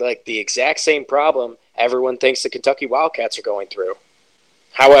 Sounds like the exact same problem everyone thinks the Kentucky Wildcats are going through.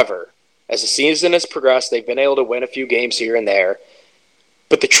 However, as the season has progressed, they've been able to win a few games here and there.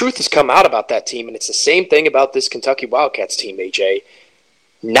 But the truth has come out about that team, and it's the same thing about this Kentucky Wildcats team, AJ.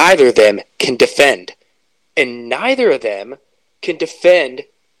 Neither of them can defend. And neither of them can defend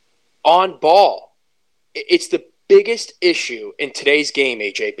on ball. It's the biggest issue in today's game,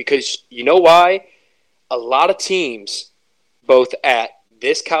 AJ, because you know why? A lot of teams, both at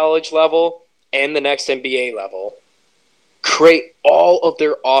this college level and the next NBA level, create all of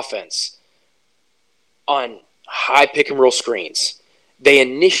their offense on high pick-and-roll screens. They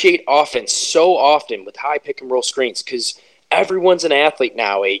initiate offense so often with high pick-and-roll screens because everyone's an athlete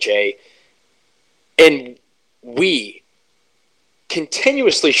now, AJ. And we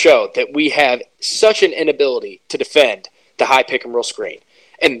continuously show that we have such an inability to defend the high pick-and-roll screen.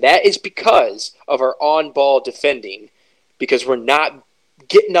 And that is because of our on-ball defending, because we're not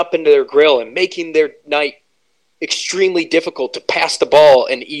getting up into their grill and making their night extremely difficult to pass the ball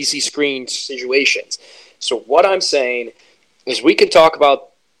in easy screen situations. So what I'm saying is we can talk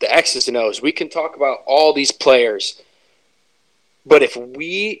about the X's and O's. We can talk about all these players. But if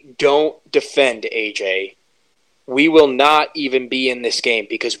we don't defend, AJ, we will not even be in this game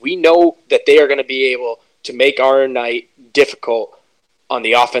because we know that they are going to be able to make our night difficult on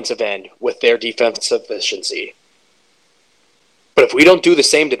the offensive end with their defensive efficiency. But if we don't do the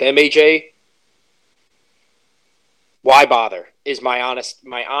same to them, AJ, why bother? Is my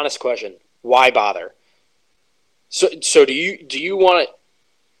honest question. Why bother? So do you want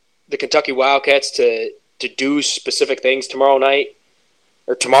the Kentucky Wildcats to do specific things tomorrow night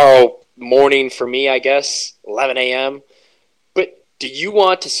or tomorrow morning for me, I guess, 11 a.m.? But do you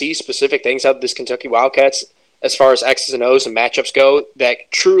want to see specific things out of this Kentucky Wildcats as far as X's and O's and matchups go that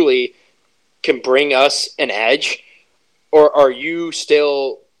truly can bring us an edge? Or are you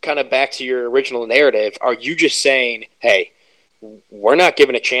still kind of back to your original narrative? Are you just saying, hey, we're not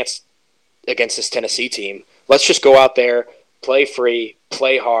giving a chance against this Tennessee team. Let's just go out there, play free,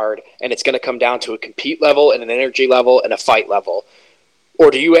 play hard, and it's going to come down to a compete level and an energy level and a fight level? Or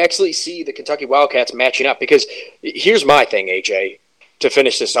do you actually see the Kentucky Wildcats matching up? Because here's my thing, AJ, to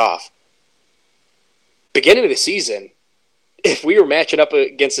finish this off. Beginning of the season, if we were matching up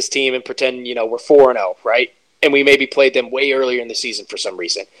against this team and pretend, we're 4-0, right? and we maybe played them way earlier in the season for some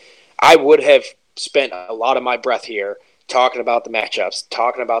reason, I would have spent a lot of my breath here talking about the matchups,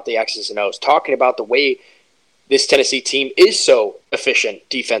 talking about the X's and O's, talking about the way this Tennessee team is so efficient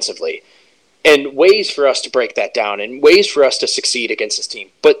defensively, and ways for us to break that down and ways for us to succeed against this team.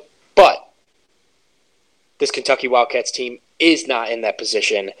 But this Kentucky Wildcats team is not in that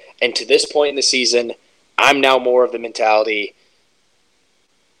position. And to this point in the season, I'm now more of the mentality,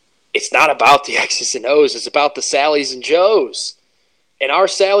 it's not about the X's and O's, it's about the Sallies and Joes. And our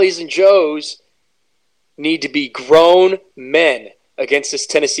Sallies and Joes need to be grown men against this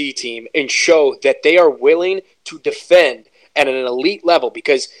Tennessee team and show that they are willing to defend at an elite level.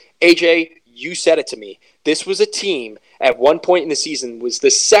 Because, AJ, you said it to me. This was a team at one point in the season was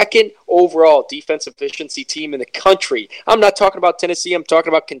the second overall defensive efficiency team in the country. I'm not talking about Tennessee. I'm talking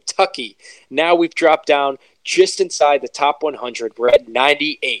about Kentucky. Now we've dropped down just inside the top 100. We're at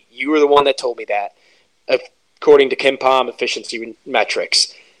 98. You were the one that told me that, according to KenPom efficiency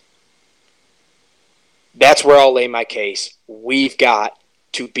metrics. That's where I'll lay my case. We've got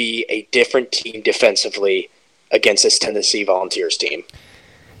to be a different team defensively against this Tennessee Volunteers team.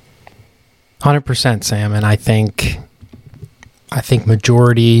 100%, Sam, and I think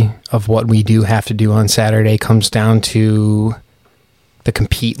majority of what we do have to do on Saturday comes down to the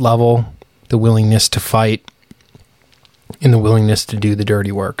compete level, the willingness to fight, and the willingness to do the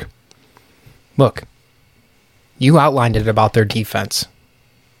dirty work. Look, you outlined it about their defense.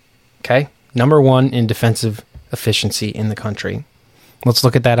 Okay? Number one in defensive efficiency in the country. Let's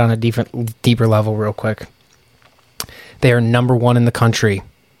look at that on a deeper level real quick. They are number one in the country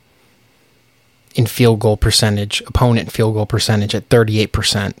in field goal percentage, opponent field goal percentage at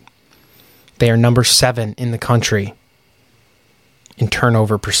 38%. They are number 7 in the country in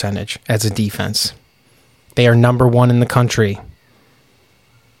turnover percentage as a defense. They are number 1 in the country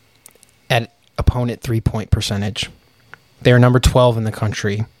at opponent 3-point percentage. They are number 12 in the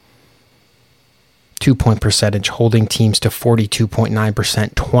country, 2-point percentage, holding teams to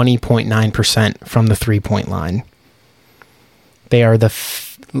 42.9%, 20.9% from the 3-point line. They are the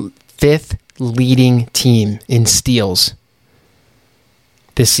fifth leading team in steals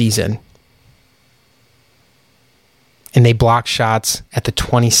this season. And they block shots at the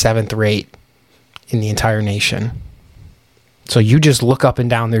 27th rate in the entire nation. So you just look up and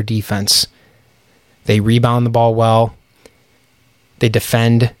down their defense. They rebound the ball well. They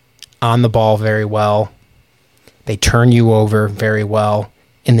defend on the ball very well. They turn you over very well.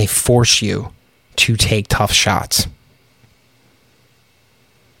 And they force you to take tough shots.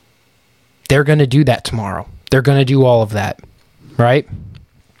 They're going to do that tomorrow. They're going to do all of that, right?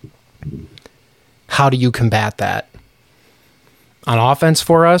 How do you combat that? On offense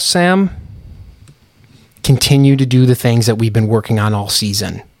for us, Sam, continue to do the things that we've been working on all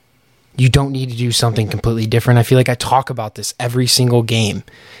season. You don't need to do something completely different. I feel like I talk about this every single game.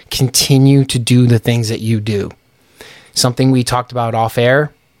 Continue to do the things that you do. Something we talked about off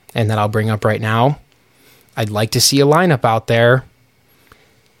air, and that I'll bring up right now. I'd like to see a lineup out there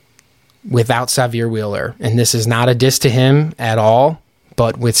without Xavier Wheeler. And this is not a diss to him at all,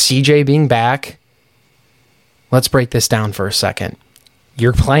 but with CJ being back, let's break this down for a second.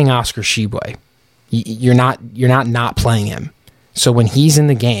 You're playing Oscar Tshiebwe. You're not playing him. So when he's in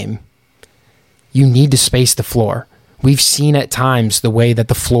the game, you need to space the floor. We've seen at times the way that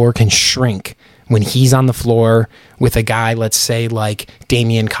the floor can shrink when he's on the floor with a guy, let's say like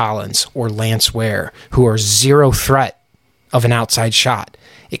Damian Collins or Lance Ware, who are zero threat of an outside shot.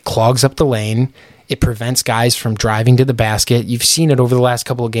 It clogs up the lane. It prevents guys from driving to the basket. You've seen it over the last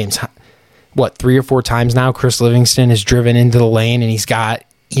couple of games. 3 or 4 times now, Chris Livingston has driven into the lane and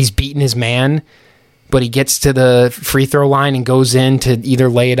he's beaten his man, but he gets to the free throw line and goes in to either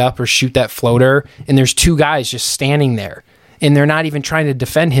lay it up or shoot that floater. And there's 2 guys just standing there. And they're not even trying to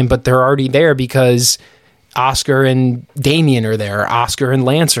defend him, but they're already there because Oscar and Damian are there, or Oscar and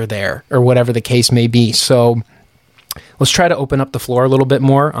Lance are there, or whatever the case may be. So let's try to open up the floor a little bit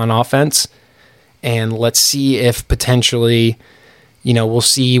more on offense, and let's see if potentially, we'll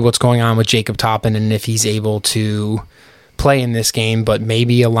see what's going on with Jacob Toppin and if he's able to play in this game, but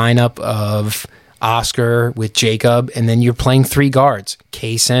maybe a lineup of Oscar with Jacob, and then you're playing 3 guards,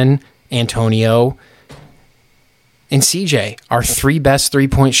 Kaysen, Antonio, and CJ, our 3 best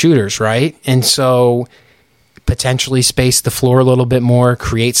 3-point shooters, right? And so potentially space the floor a little bit more,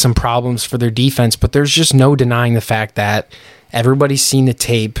 create some problems for their defense, but there's just no denying the fact that everybody's seen the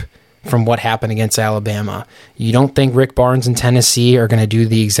tape from what happened against Alabama. You don't think Rick Barnes and Tennessee are going to do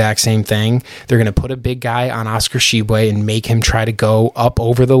the exact same thing? They're going to put a big guy on Oscar Tshiebwe and make him try to go up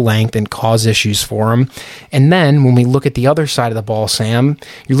over the length and cause issues for him. And then when we look at the other side of the ball, Sam,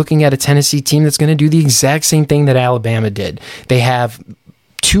 you're looking at a Tennessee team that's going to do the exact same thing that Alabama did. They have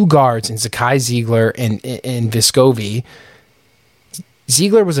two guards in Zakai Ziegler and Vescovi.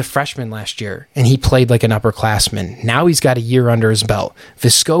 Ziegler was a freshman last year, and he played like an upperclassman. Now he's got a year under his belt.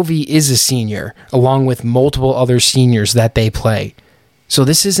 Vescovi is a senior, along with multiple other seniors that they play. So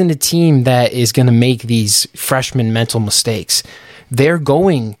this isn't a team that is going to make these freshman mental mistakes. They're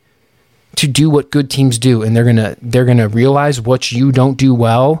going to do what good teams do, and they're gonna realize what you don't do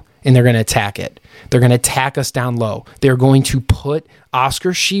well, and they're going to attack it. They're going to attack us down low. They're going to put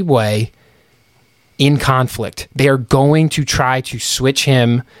Oscar Tshiebwe in conflict. They are going to try to switch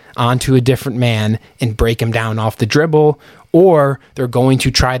him onto a different man and break him down off the dribble, or they're going to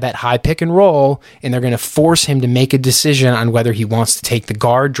try that high pick and roll, and they're going to force him to make a decision on whether he wants to take the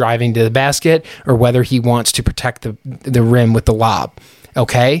guard driving to the basket or whether he wants to protect the rim with the lob.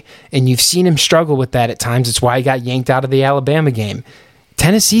 Okay? And you've seen him struggle with that at times. It's why he got yanked out of the Alabama game.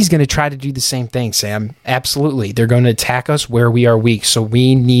 Tennessee's going to try to do the same thing, Sam. Absolutely. They're going to attack us where we are weak, so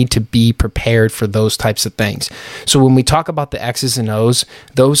we need to be prepared for those types of things. So when we talk about the X's and O's,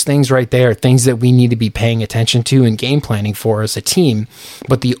 those things right there are things that we need to be paying attention to and game planning for as a team.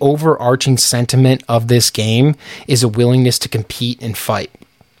 But the overarching sentiment of this game is a willingness to compete and fight.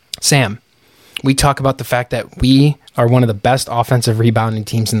 Sam, we talk about the fact that we are one of the best offensive rebounding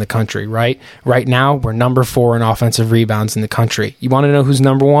teams in the country, right? Right now, we're number 4 in offensive rebounds in the country. You want to know who's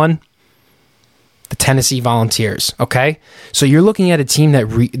number 1? The Tennessee Volunteers, okay? So you're looking at a team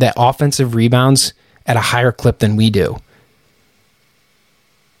that offensive rebounds at a higher clip than we do.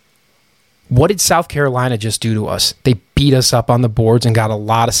 What did South Carolina just do to us? They beat us up on the boards and got a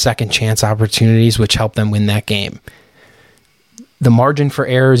lot of second chance opportunities, which helped them win that game. The margin for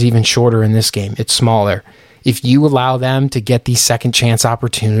error is even shorter in this game. It's smaller. If you allow them to get these second chance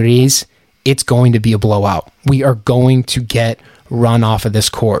opportunities, it's going to be a blowout. We are going to get run off of this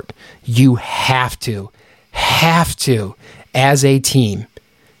court. You have to, as a team,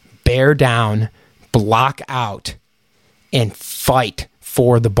 bear down, block out, and fight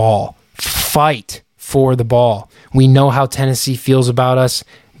for the ball. Fight for the ball. We know how Tennessee feels about us.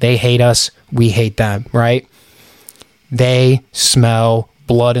 They hate us. We hate them, right? They smell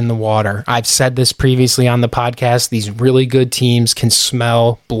blood in the water. I've said this previously on the podcast. These really good teams can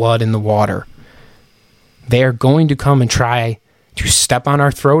smell blood in the water. They're going to come and try to step on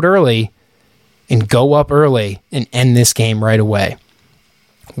our throat early and go up early and end this game right away.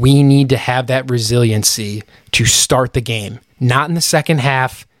 We need to have that resiliency to start the game. Not in the second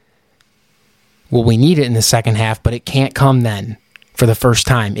half. Well, we need it in the second half, but it can't come then for the first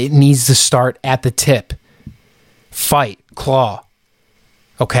time. It needs to start at the tip. Fight, claw.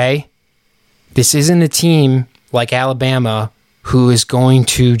 Okay? This isn't a team like Alabama who is going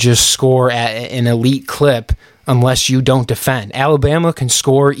to just score at an elite clip unless you don't defend. Alabama can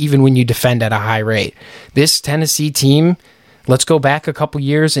score even when you defend at a high rate. This Tennessee team, let's go back a couple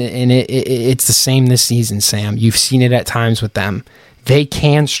years, and it's the same this season, Sam. You've seen it at times with them. They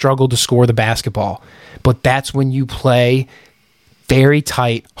can struggle to score the basketball, but that's when you play very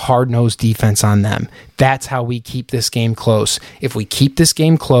tight, hard-nosed defense on them. That's how we keep this game close. If we keep this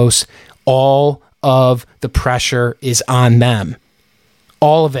game close, all of the pressure is on them.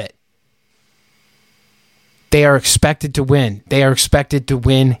 All of it. They are expected to win. They are expected to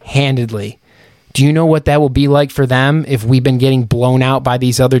win handedly. Do you know what that will be like for them if we've been getting blown out by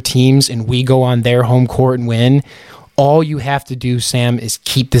these other teams and we go on their home court and win? All you have to do, Sam, is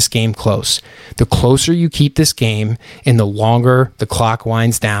keep this game close. The closer you keep this game and the longer the clock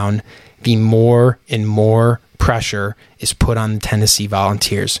winds down, the more and more pressure is put on the Tennessee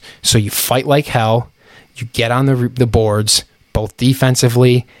Volunteers. So you fight like hell. You get on the boards, both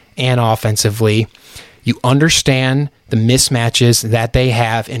defensively and offensively. You understand the mismatches that they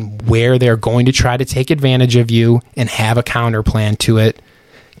have and where they're going to try to take advantage of you and have a counter plan to it.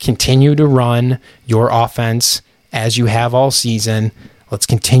 Continue to run your offense as you have all season. Let's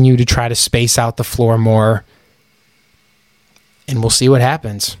continue to try to space out the floor more, and we'll see what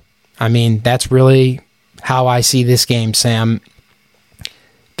happens. I mean, that's really how I see this game, Sam.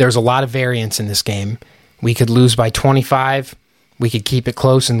 There's a lot of variance in this game. We could lose by 25. We could keep it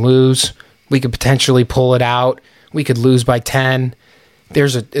close and lose. We could potentially pull it out. We could lose by 10.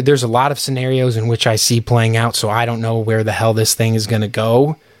 There's a lot of scenarios in which I see playing out, so I don't know where the hell this thing is going to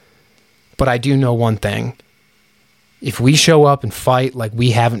go. But I do know one thing. If we show up and fight like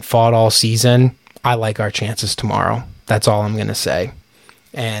we haven't fought all season, I like our chances tomorrow. That's all I'm going to say.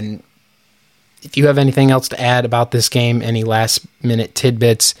 And if you have anything else to add about this game, any last-minute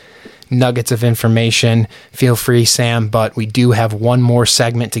tidbits, nuggets of information, feel free, Sam. But we do have one more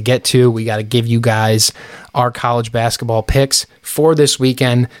segment to get to. We got to give you guys our college basketball picks for this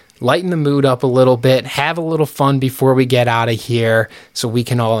weekend. Lighten the mood up a little bit, have a little fun before we get out of here so we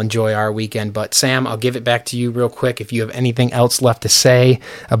can all enjoy our weekend. But Sam, I'll give it back to you real quick if you have anything else left to say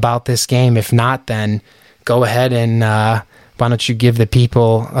about this game. If not, then go ahead and why don't you give the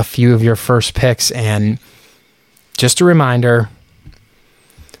people a few of your first picks. And just a reminder,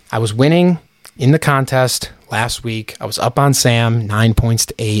 I was winning in the contest last week. I was up on Sam, 9 points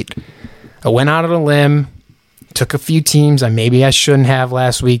to 8. I went out on a limb, took a few teams maybe I shouldn't have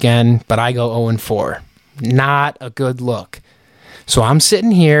last weekend, but I go 0-4. Not a good look. So I'm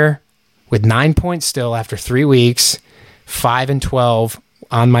sitting here with 9 points still after 3 weeks, 5-12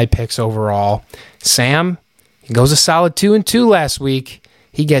 on my picks overall. Sam, he goes a solid 2-2 last week.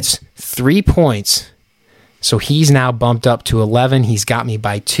 He gets 3 points. So he's now bumped up to 11. He's got me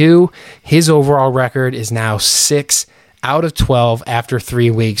by 2. His overall record is now 6 out of 12 after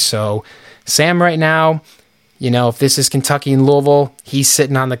 3 weeks. So Sam right now, if this is Kentucky and Louisville, he's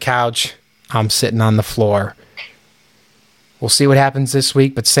sitting on the couch. I'm sitting on the floor. We'll see what happens this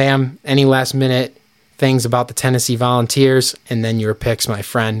week. But Sam, any last minute things about the Tennessee Volunteers and then your picks, my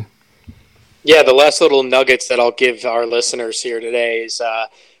friend? Yeah, the last little nuggets that I'll give our listeners here today is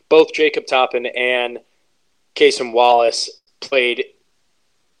both Jacob Toppin and Cason Wallace played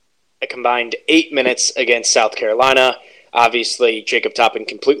a combined 8 minutes against South Carolina. Obviously, Jacob Toppin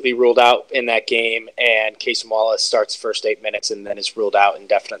completely ruled out in that game, and Cason Wallace starts the first 8 minutes and then is ruled out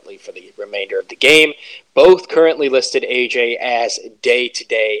indefinitely for the remainder of the game. Both currently listed, AJ, as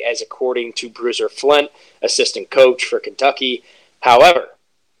day-to-day, as according to Bruiser Flint, assistant coach for Kentucky. However,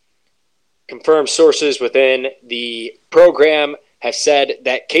 confirmed sources within the program have said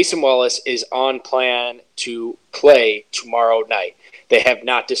that Cason Wallace is on plan to play tomorrow night. They have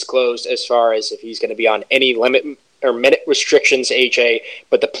not disclosed as far as if he's going to be on any limit or minute restrictions, AJ,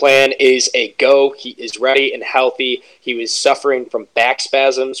 but the plan is a go. He is ready and healthy. He was suffering from back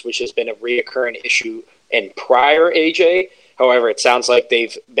spasms, which has been a reoccurring issue in prior, AJ. However, it sounds like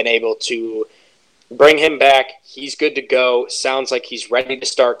they've been able to bring him back. He's good to go. Sounds like he's ready to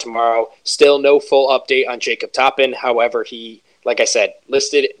start tomorrow. Still no full update on Jacob Toppin. However, he, like I said,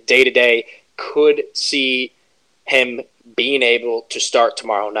 listed day-to-day. Could see him being able to start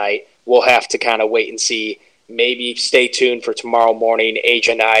tomorrow night. We'll have to kind of wait and see. Maybe stay tuned for tomorrow morning.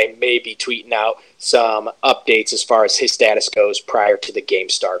 AJ and I may be tweeting out some updates as far as his status goes prior to the game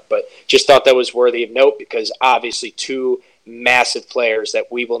start. But just thought that was worthy of note because obviously two massive players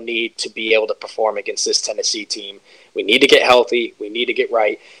that we will need to be able to perform against this Tennessee team. We need to get healthy. We need to get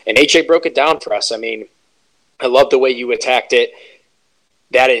right. And AJ broke it down for us. I mean, I love the way you attacked it.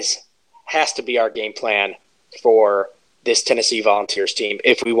 That has to be our game plan for this Tennessee Volunteers team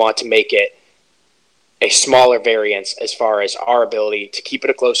if we want to make it a smaller variance as far as our ability to keep it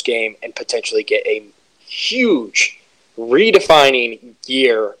a close game and potentially get a huge redefining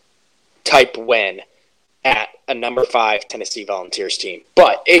year type win at a number 5 Tennessee Volunteers team.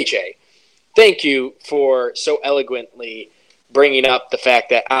 But AJ, thank you for so eloquently bringing up the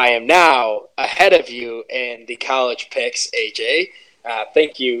fact that I am now ahead of you in the college picks, AJ.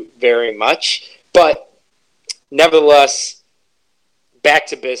 Thank you very much. But nevertheless, back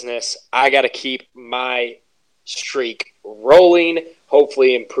to business. I got to keep my streak rolling,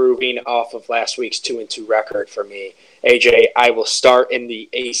 hopefully improving off of last week's 2-2 record for me. AJ, I will start in the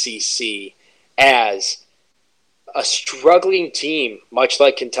ACC as a struggling team, much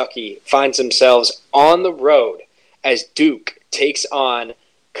like Kentucky, finds themselves on the road as Duke takes on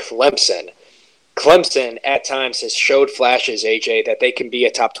Clemson. Clemson at times has showed flashes, AJ, that they can be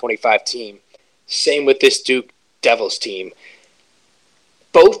a top 25 team. Same with this Duke Devils team.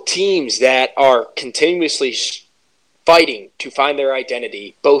 Both teams that are continuously fighting to find their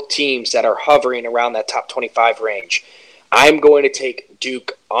identity, both teams that are hovering around that top 25 range. I'm going to take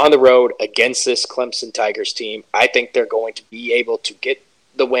Duke on the road against this Clemson Tigers team. I think they're going to be able to get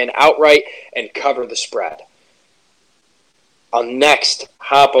the win outright and cover the spread. I'll next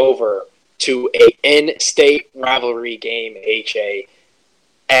hop over to an in-state rivalry game, AJ,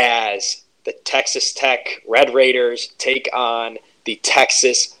 as the Texas Tech Red Raiders take on the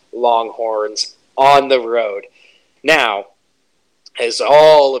Texas Longhorns on the road. Now, as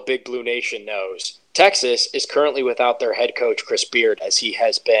all of Big Blue Nation knows, Texas is currently without their head coach, Chris Beard, as he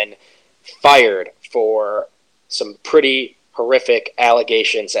has been fired for some pretty horrific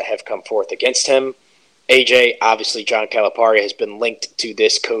allegations that have come forth against him. AJ, obviously John Calipari has been linked to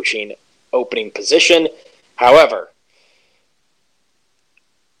this coaching opening position. However,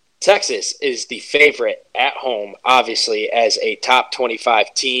 Texas is the favorite at home, obviously, as a top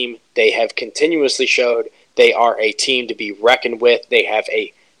 25 team. They have continuously showed they are a team to be reckoned with. They have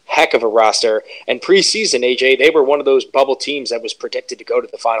a heck of a roster. And preseason, AJ, they were one of those bubble teams that was predicted to go to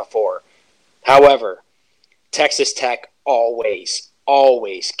the Final Four. However, Texas Tech always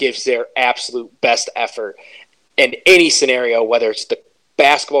gives their absolute best effort in any scenario, whether it's the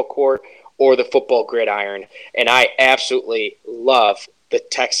basketball court or the football gridiron. And I absolutely love the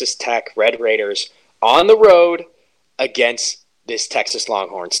Texas Tech Red Raiders on the road against this Texas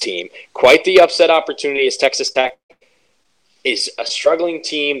Longhorns team. Quite the upset opportunity, as Texas Tech is a struggling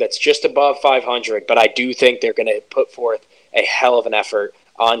team that's just above 500, but I do think they're going to put forth a hell of an effort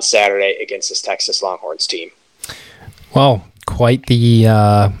on Saturday against this Texas Longhorns team. Well, quite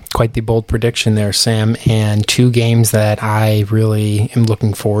the bold prediction there, Sam, and two games that I really am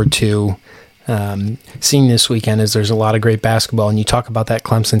looking forward to seeing this weekend, as there's a lot of great basketball. And you talk about that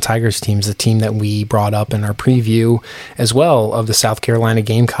Clemson Tigers team, the team that we brought up in our preview as well of the South Carolina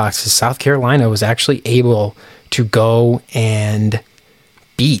Gamecocks. South Carolina was actually able to go and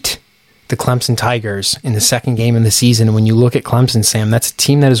beat the Clemson Tigers in the second game of the season. And when you look at Clemson, Sam, that's a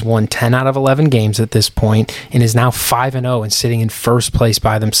team that has won 10 out of 11 games at this point and is now 5-0 and sitting in first place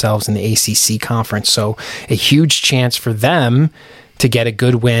by themselves in the ACC conference. So a huge chance for them to get a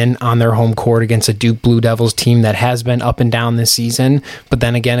good win on their home court against a Duke Blue Devils team that has been up and down this season. But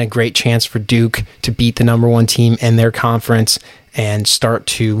then again, a great chance for Duke to beat the number one team in their conference and start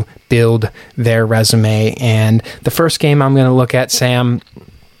to build their resume. And the first game I'm going to look at, Sam,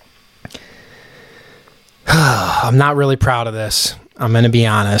 I'm not really proud of this. I'm going to be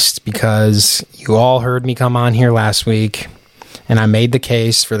honest, because you all heard me come on here last week and I made the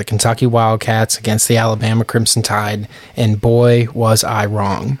case for the Kentucky Wildcats against the Alabama Crimson Tide, and boy, was I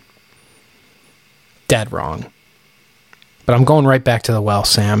wrong. Dead wrong. But I'm going right back to the well,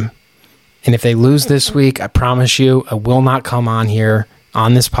 Sam. And if they lose this week, I promise you, I will not come on here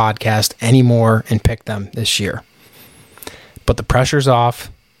on this podcast anymore and pick them this year. But the pressure's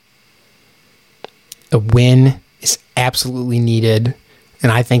off. A win is absolutely needed, and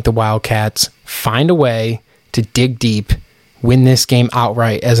I think the Wildcats find a way to dig deep, win this game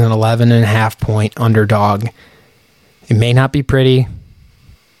outright as an 11.5-point underdog. It may not be pretty,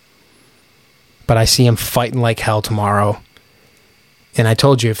 but I see them fighting like hell tomorrow. And I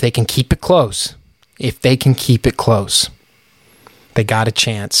told you, if they can keep it close, they got a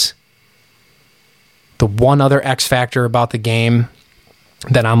chance. The one other X factor about the game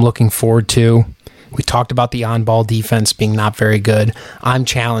that I'm looking forward to, we talked about the on-ball defense being not very good. I'm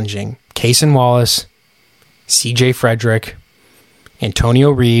challenging Cason Wallace, CJ Frederick, Antonio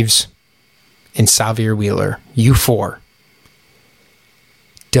Reeves, and Xavier Wheeler. You four,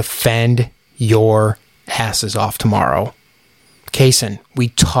 defend your asses off tomorrow. Cason, we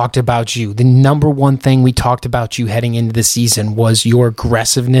talked about you. The number one thing we talked about you heading into the season was your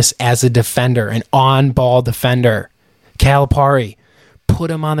aggressiveness as a defender, an on-ball defender. Calipari, put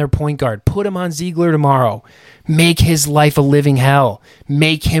him on their point guard. Put him on Ziegler tomorrow. Make his life a living hell.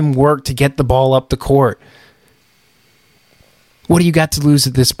 Make him work to get the ball up the court. What do you got to lose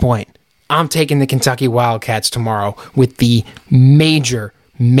at this point? I'm taking the Kentucky Wildcats tomorrow with the major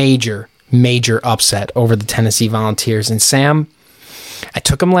upset over the Tennessee Volunteers. And Sam, I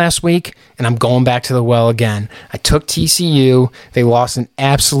took them last week, and I'm going back to the well again. I took TCU. They lost an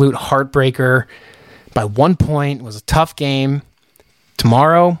absolute heartbreaker by 1 point. It was a tough game.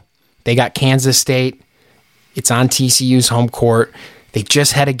 Tomorrow, they got Kansas State. It's on TCU's home court. They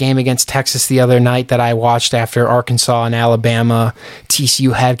just had a game against Texas the other night that I watched after Arkansas and Alabama.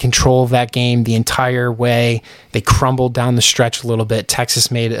 TCU had control of that game the entire way. They crumbled down the stretch a little bit.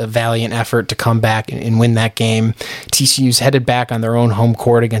 Texas made a valiant effort to come back and win that game. TCU's headed back on their own home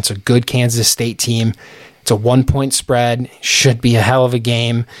court against a good Kansas State team. It's a 1-point spread. Should be a hell of a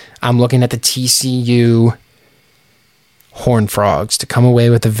game. I'm looking at the TCU Horned Frogs to come away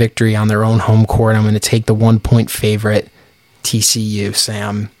with a victory on their own home court. I'm going to take the 1-point favorite, TCU.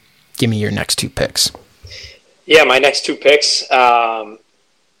 Sam, give me your next two picks. Yeah, my next two picks,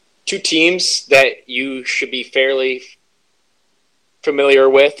 two teams that you should be fairly familiar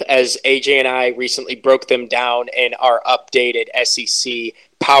with, as AJ and I recently broke them down in our updated SEC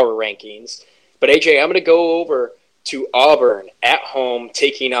power rankings. But AJ, I'm going to go over to Auburn at home,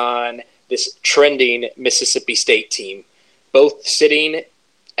 taking on this trending Mississippi State team, both sitting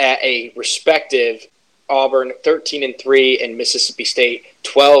at a respective Auburn 13-3 and Mississippi State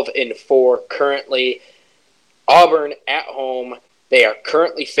 12-4 currently. Auburn at home, they are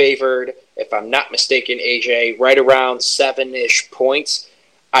currently favored, if I'm not mistaken, AJ, right around 7-ish points.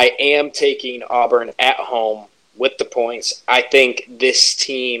 I am taking Auburn at home with the points. I think this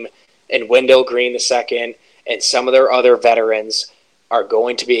team and Wendell Green II and some of their other veterans are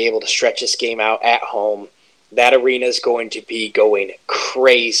going to be able to stretch this game out at home. That arena is going to be going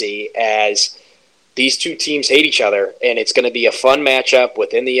crazy as these two teams hate each other, and it's going to be a fun matchup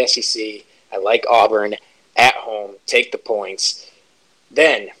within the SEC. I like Auburn at home. Take the points.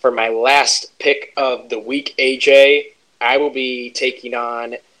 Then, for my last pick of the week, AJ, I will be taking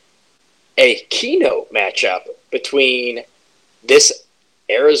on a keynote matchup between this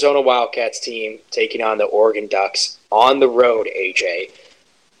Arizona Wildcats team taking on the Oregon Ducks on the road, AJ.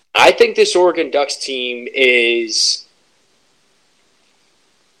 I think this Oregon Ducks team is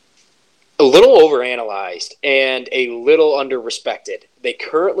a little overanalyzed and a little underrespected. They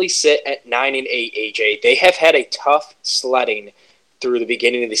currently sit at 9-8, AJ. They have had a tough sledding through the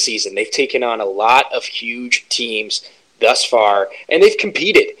beginning of the season. They've taken on a lot of huge teams thus far, and they've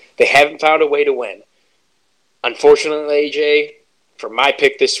competed. They haven't found a way to win. Unfortunately, AJ, for my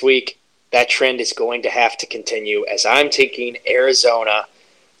pick this week, that trend is going to have to continue as I'm taking Arizona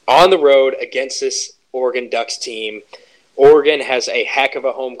on the road against this Oregon Ducks team. Oregon has a heck of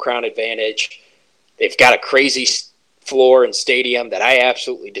a home crowd advantage. They've got a crazy floor and stadium that I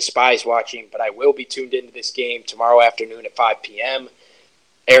absolutely despise watching, but I will be tuned into this game tomorrow afternoon at 5 p.m.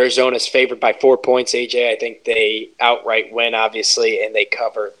 Arizona's favored by 4 points, AJ. I think they outright win, obviously, and they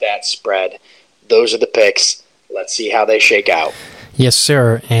cover that spread. Those are the picks. Let's see how they shake out. Yes,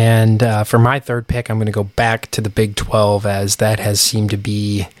 sir. And for my third pick, I'm going to go back to the Big 12 as that has seemed to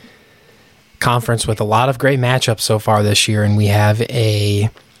be conference with a lot of great matchups so far this year. And we have a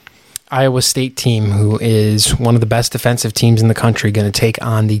Iowa State team who is one of the best defensive teams in the country going to take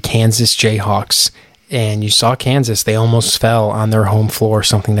on the Kansas Jayhawks. And you saw Kansas, they almost fell on their home floor,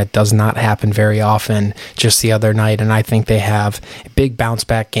 something that does not happen very often just the other night. And I think they have a big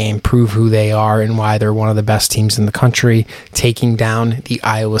bounce-back game, prove who they are and why they're one of the best teams in the country, taking down the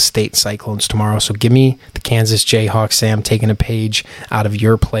Iowa State Cyclones tomorrow. So give me the Kansas Jayhawks, Sam, taking a page out of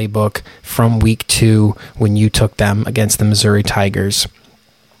your playbook from week 2 when you took them against the Missouri Tigers.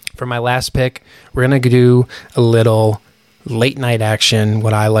 For my last pick, we're going to do a little late-night action,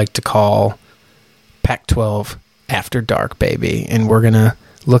 what I like to call Pac-12 After Dark, baby. And we're going to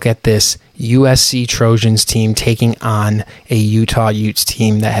look at this USC Trojans team taking on a Utah Utes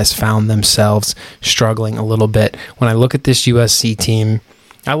team that has found themselves struggling a little bit. When I look at this USC team,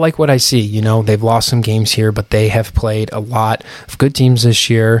 I like what I see. You know, they've lost some games here, but they have played a lot of good teams this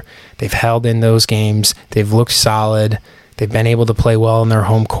year. They've held in those games. They've looked solid. They've been able to play well in their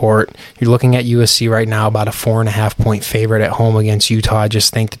home court. You're looking at USC right now about a 4.5-point favorite at home against Utah. I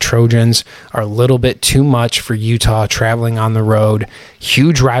just think the Trojans are a little bit too much for Utah traveling on the road.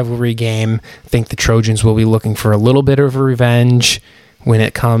 Huge rivalry game. I think the Trojans will be looking for a little bit of revenge when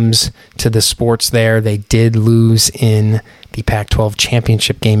it comes to the sports there. They did lose in the Pac-12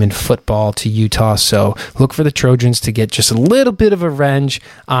 championship game in football to Utah, so look for the Trojans to get just a little bit of revenge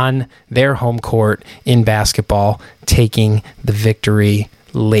on their home court in basketball, taking the victory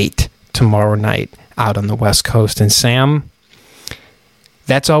late tomorrow night out on the West Coast. And Sam,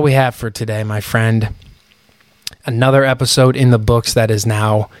 that's all we have for today, my friend. Another episode in the books that is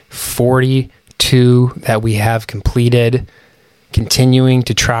now 42 that we have completed, continuing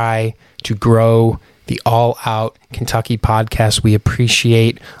to try to grow the All Out Kentucky podcast. We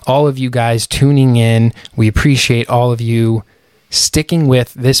appreciate all of you guys tuning in. We appreciate all of you sticking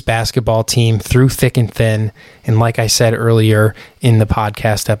with this basketball team through thick and thin. And like I said earlier in the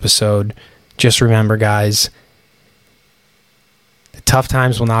podcast episode, just remember, guys, the tough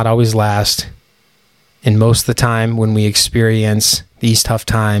times will not always last. And most of the time when we experience these tough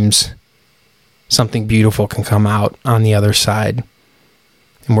times, something beautiful can come out on the other side.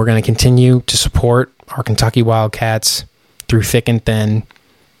 And we're going to continue to support our Kentucky Wildcats through thick and thin.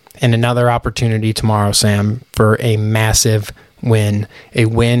 And another opportunity tomorrow, Sam, for a massive win. A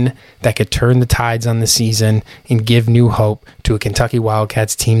win that could turn the tides on the season and give new hope to a Kentucky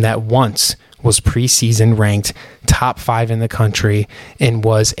Wildcats team that once was preseason ranked top 5 in the country and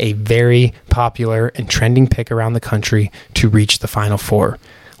was a very popular and trending pick around the country to reach the Final Four.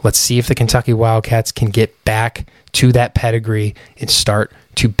 Let's see if the Kentucky Wildcats can get back to that pedigree and start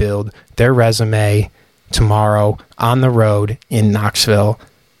to build their resume tomorrow on the road in Knoxville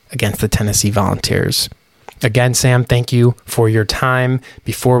against the Tennessee Volunteers. Again, Sam, thank you for your time.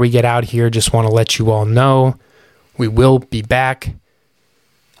 Before we get out here, just want to let you all know we will be back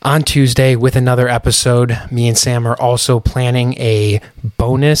on Tuesday with another episode. Me and Sam are also planning a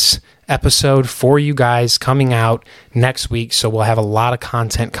bonus episode for you guys coming out next week, so we'll have a lot of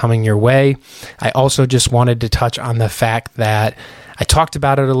content coming your way. I also just wanted to touch on the fact that I talked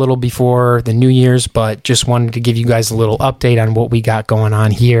about it a little before the New Year's, but just wanted to give you guys a little update on what we got going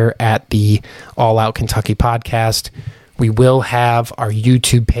on here at the All Out Kentucky podcast. We will have our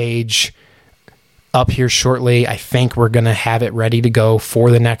YouTube page up here shortly. I think we're going to have it ready to go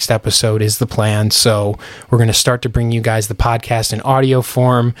for the next episode is the plan. So we're going to start to bring you guys the podcast in audio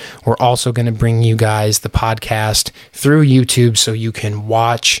form. We're also going to bring you guys the podcast through YouTube so you can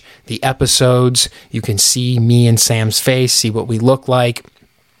watch the episodes. You can see me and Sam's face, see what we look like.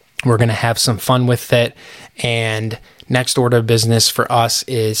 We're going to have some fun with it. And next order of business for us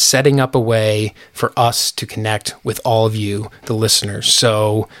is setting up a way for us to connect with all of you, the listeners.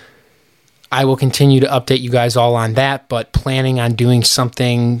 So I will continue to update you guys all on that, but planning on doing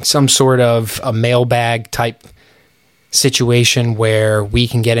something, some sort of a mailbag type situation where we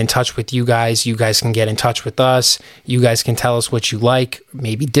can get in touch with you guys can get in touch with us, you guys can tell us what you like,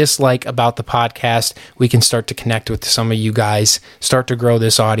 maybe dislike about the podcast. We can start to connect with some of you guys, start to grow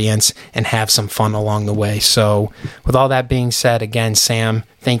this audience, and have some fun along the way. So with all that being said, again, Sam,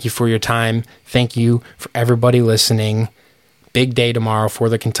 thank you for your time. Thank you for everybody listening. Big day tomorrow for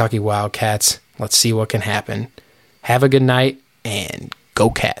the Kentucky Wildcats. Let's see what can happen. Have a good night, and go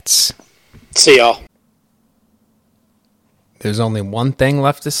Cats. See y'all. There's only one thing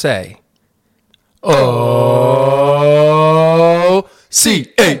left to say. Oh,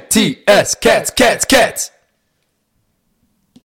 C-A-T-S, cats, cats, cats.